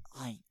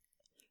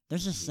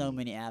there's just so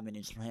many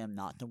avenues for him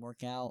not to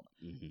work out.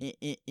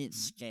 It's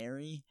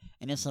scary,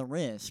 and it's a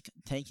risk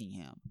taking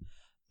him.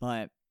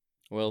 But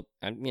what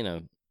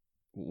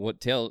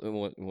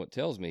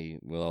tells me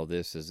with all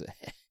this is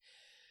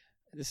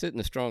this isn't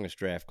the strongest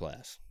draft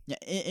class. Yeah,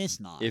 it's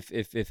not.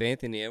 If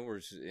Anthony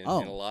Edwards, in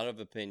a lot of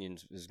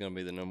opinions, is going to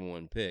be the number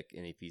 1 pick,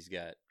 and if he's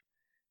got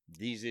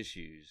these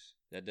issues,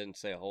 that doesn't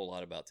say a whole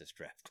lot about this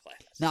draft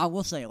class. Now, I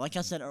will say, like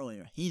I said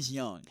earlier, he's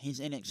young,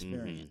 he's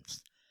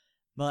inexperienced.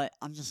 But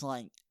I'm just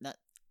like that.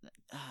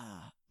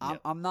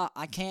 I'm not.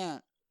 I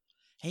can't.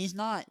 He's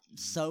not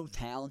so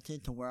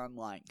talented to where I'm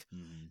like,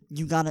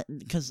 you gotta,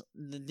 because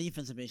the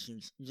defensive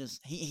issues.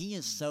 He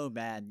is so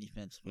bad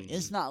defensively.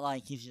 It's not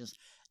like he's just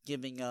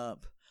giving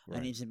up. Right.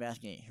 I need to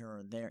basket here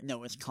or there.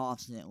 No, it's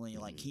constantly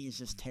like he is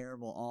just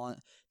terrible on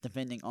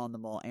defending on the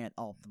ball and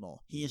off the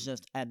ball. He is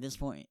just at this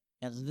point,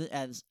 at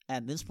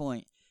this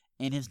point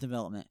in his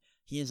development,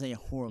 he is a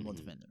horrible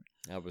defender.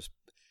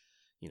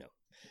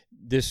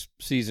 This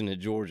season at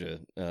Georgia,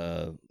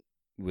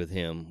 with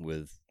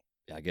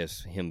I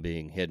guess him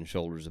being head and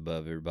shoulders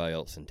above everybody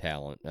else in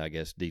talent, I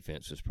guess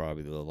defense is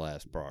probably the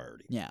last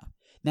priority. Yeah.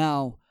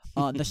 Now,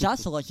 the shot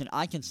selection,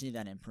 I can see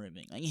that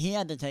improving. He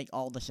had to take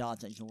all the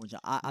shots at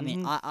Georgia. I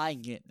mean, I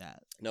get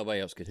that.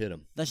 Nobody else could hit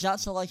him. The shot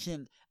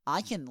selection,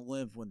 I can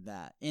live with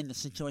that in the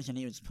situation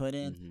he was put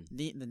in.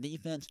 The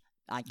defense,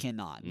 I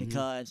cannot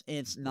because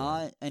it's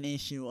not an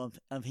issue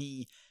of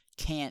he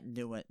can't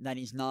do it, that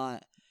he's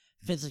not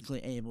physically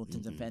able to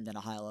defend at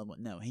a high level.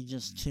 No, he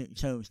just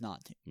chose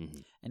not to,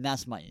 and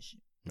that's my issue.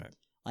 Right.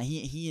 Like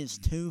he is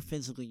too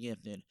physically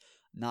gifted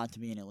not to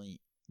be an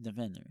elite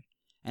defender,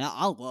 and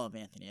I love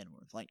Anthony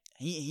Edwards. Like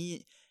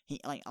he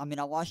like I mean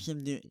I watched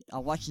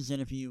his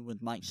interview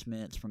with Mike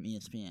Schmitz from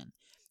ESPN,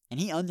 and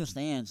he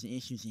understands the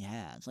issues he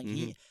has. Like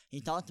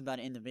he talked about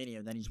it in the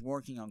video that he's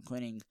working on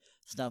cleaning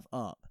stuff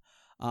up.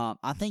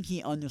 I think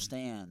he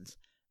understands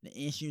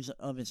the issues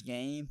of his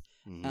game.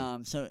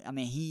 So I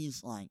mean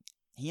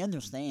he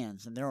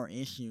understands that there are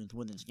issues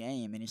with his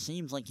game, and it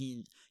seems like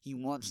he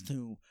wants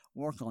to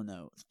work on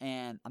those.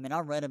 And I mean, I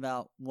read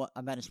about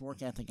his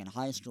work ethic in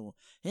high school.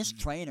 His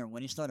trainer,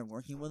 when he started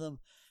working with him,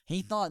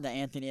 he thought that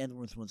Anthony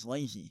Edwards was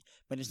lazy,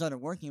 but he started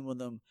working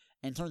with him,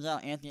 and turns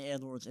out Anthony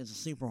Edwards is a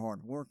super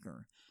hard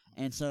worker.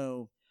 And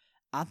so,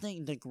 I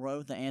think the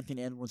growth that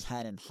Anthony Edwards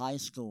had in high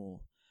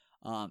school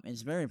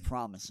is very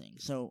promising.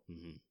 So,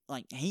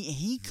 like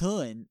he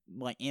could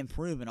like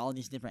improve in all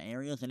these different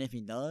areas, and if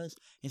he does,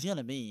 he's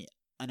gonna be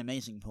an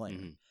amazing player.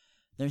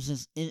 There's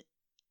just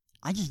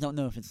I just don't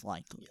know if it's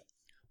likely. Yeah.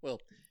 Well,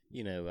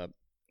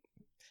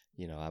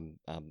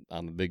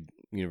 I'm a big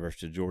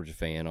University of Georgia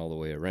fan all the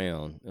way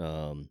around.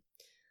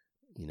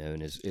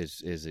 And as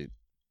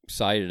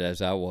excited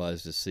as I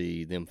was to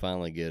see them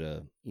finally get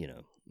a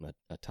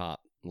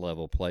top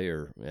level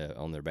player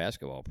on their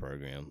basketball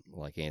program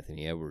like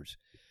Anthony Edwards,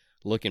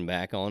 looking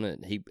back on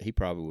it, he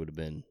probably would have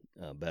been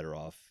better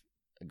off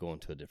going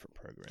to a different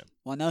program.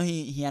 Well, I know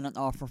he had an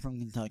offer from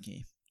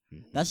Kentucky.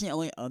 That's the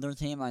only other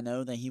team I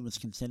know that he was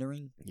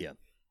considering. Yeah.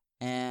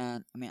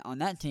 And, I mean, on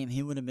that team,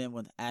 he would have been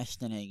with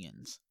Ashton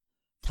Higgins,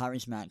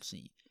 Tyrese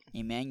Maxey,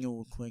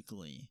 Emmanuel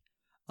Quigley,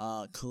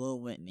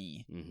 Khalil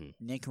Whitney,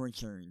 Nick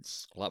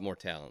Richards. A lot more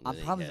talent.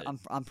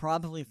 I'm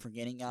probably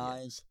forgetting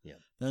guys. Yeah.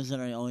 Those are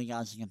the only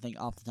guys I can think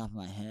off the top of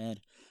my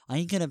head.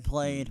 He could have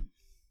played.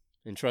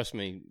 And trust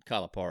me,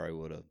 Calipari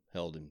would have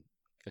held him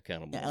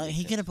accountable. Yeah,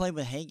 he could have played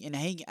with Higgins. And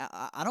Higgins,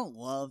 I don't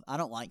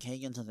like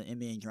Higgins as an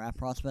NBA draft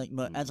prospect,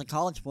 but as a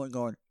college point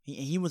guard,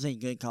 he was a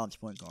good college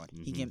point guard.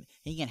 He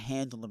can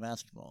handle the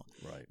basketball.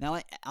 Right. Now,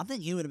 I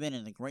think he would have been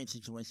in a great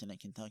situation at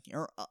Kentucky,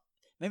 or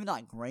maybe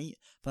not great,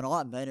 but a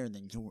lot better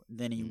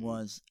than he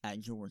was at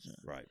Georgia.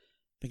 Right.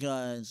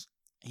 Because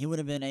he would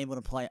have been able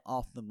to play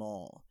off the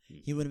ball.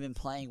 He would have been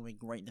playing with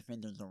great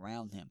defenders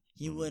around him.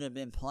 He would have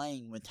been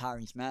playing with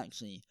Tyrese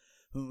Maxey,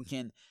 who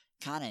can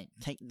kind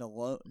of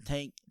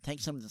take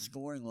some of the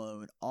scoring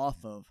load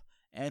off of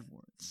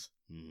Edwards.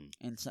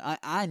 And so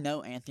I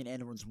know Anthony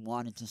Edwards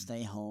wanted to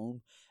stay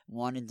home,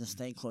 wanted to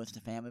stay close to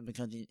family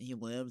because he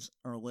lived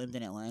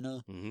in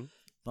Atlanta.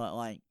 But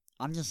like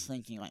I'm just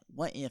thinking, like,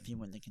 what if he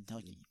went to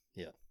Kentucky?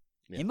 Yeah.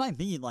 It might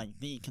be like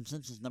the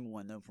consensus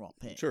 #1 overall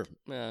pick. Sure.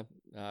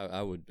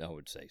 I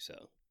would say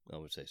so. I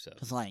would say so.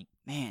 Because like,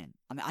 man,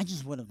 I mean, I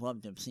just would have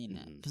loved to have seen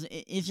that because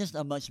it's just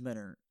a much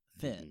better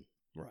fit.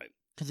 Right.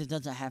 Because it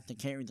doesn't have to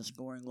carry the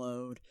scoring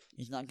load.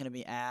 He's not going to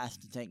be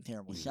asked to take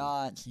terrible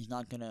shots. He's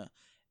not going to.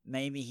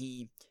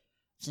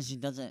 Since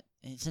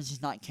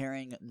he's not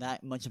carrying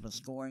that much of a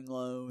scoring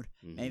load,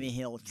 maybe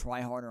he'll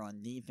try harder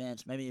on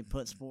defense. Maybe he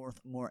puts forth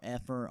more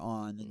effort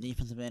on the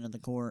defensive end of the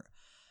court.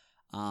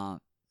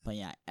 But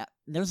yeah,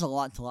 there's a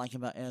lot to like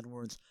about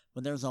Edwards,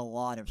 but there's a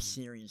lot of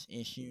serious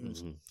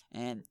issues.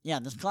 And yeah,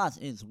 this class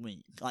is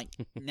weak. Like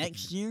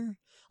next year,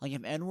 like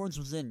if Edwards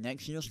was in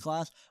next year's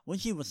class,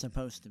 which he was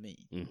supposed to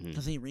be,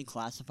 because he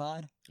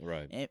reclassified.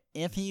 Right.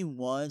 If he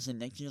was in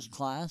next year's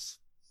class,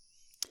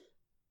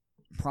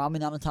 probably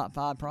not a top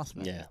 5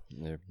 prospect. Yeah,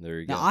 there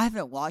you go. Now I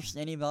haven't watched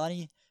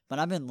anybody, but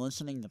I've been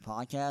listening to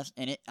podcasts,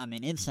 and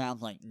it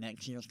sounds like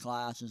next year's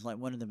class is like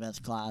one of the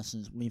best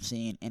classes we've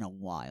seen in a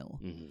while.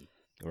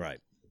 Right.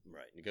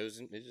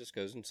 It just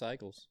goes in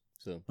cycles.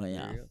 So, but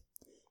yeah, there you go.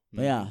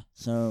 But yeah,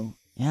 so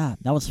yeah,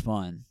 that was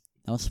fun.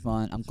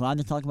 I'm glad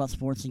to talk about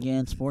sports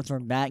again. Sports are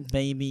back,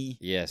 baby.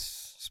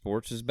 Yes,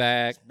 sports is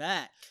back. It's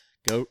back.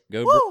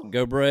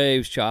 Go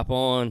Braves! Chop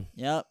on.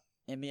 Yep,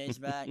 NBA's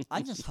back.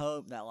 I just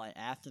hope that like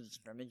after the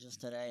scrimmages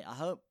today, I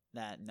hope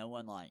that no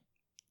one like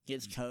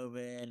gets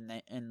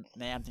COVID and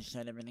they have to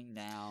shut everything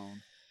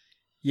down.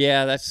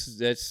 Yeah,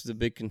 that's the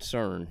big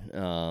concern.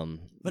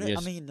 But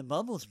I mean, the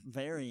bubble's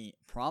very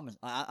promising.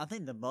 I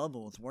think the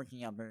bubble is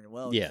working out very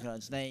well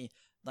because they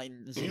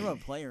 0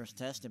 players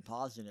tested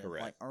positive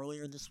like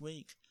earlier this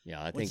week.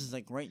 Yeah, which is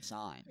a great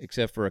sign.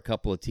 Except for a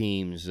couple of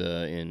teams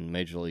in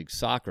Major League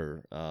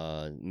Soccer,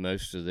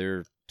 most of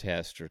their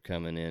tests are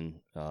coming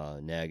in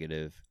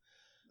negative.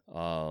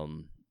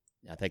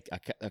 I think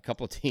a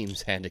couple of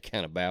teams had to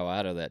kind of bow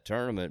out of that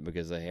tournament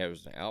because they had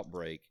an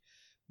outbreak.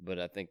 But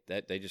I think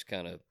that they just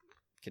kind of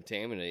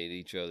contaminate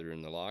each other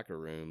in the locker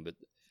room. But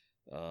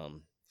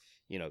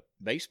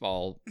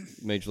baseball,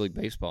 Major League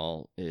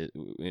Baseball,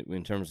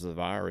 in terms of the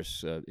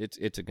virus,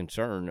 it's a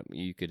concern.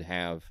 You could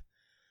have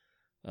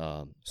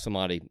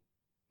somebody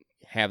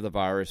have the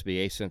virus,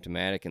 be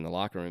asymptomatic in the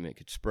locker room, it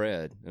could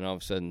spread. And all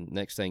of a sudden,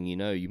 next thing you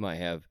know, you might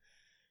have,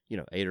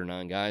 8 or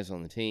 9 guys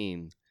on the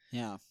team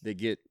that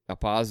get a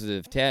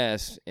positive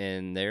test,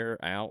 and they're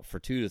out for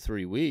 2 to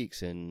 3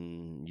 weeks,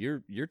 and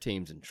your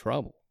team's in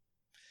trouble.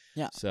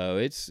 Yeah. So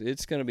it's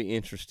going to be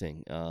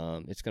interesting.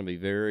 It's going to be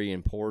very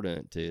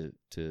important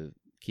to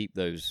keep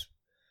those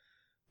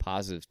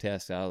positive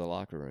tests out of the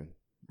locker room.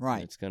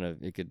 Right.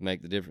 It could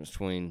make the difference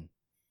between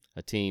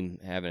a team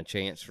having a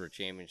chance for a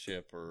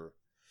championship or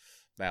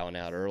bowing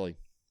out early.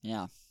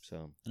 Yeah.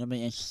 So it'll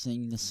be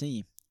interesting to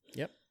see.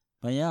 Yep.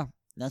 But yeah,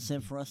 that's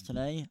it for us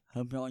today.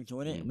 Hope y'all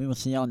enjoyed it. We will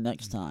see y'all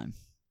next time.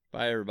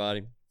 Bye,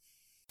 everybody.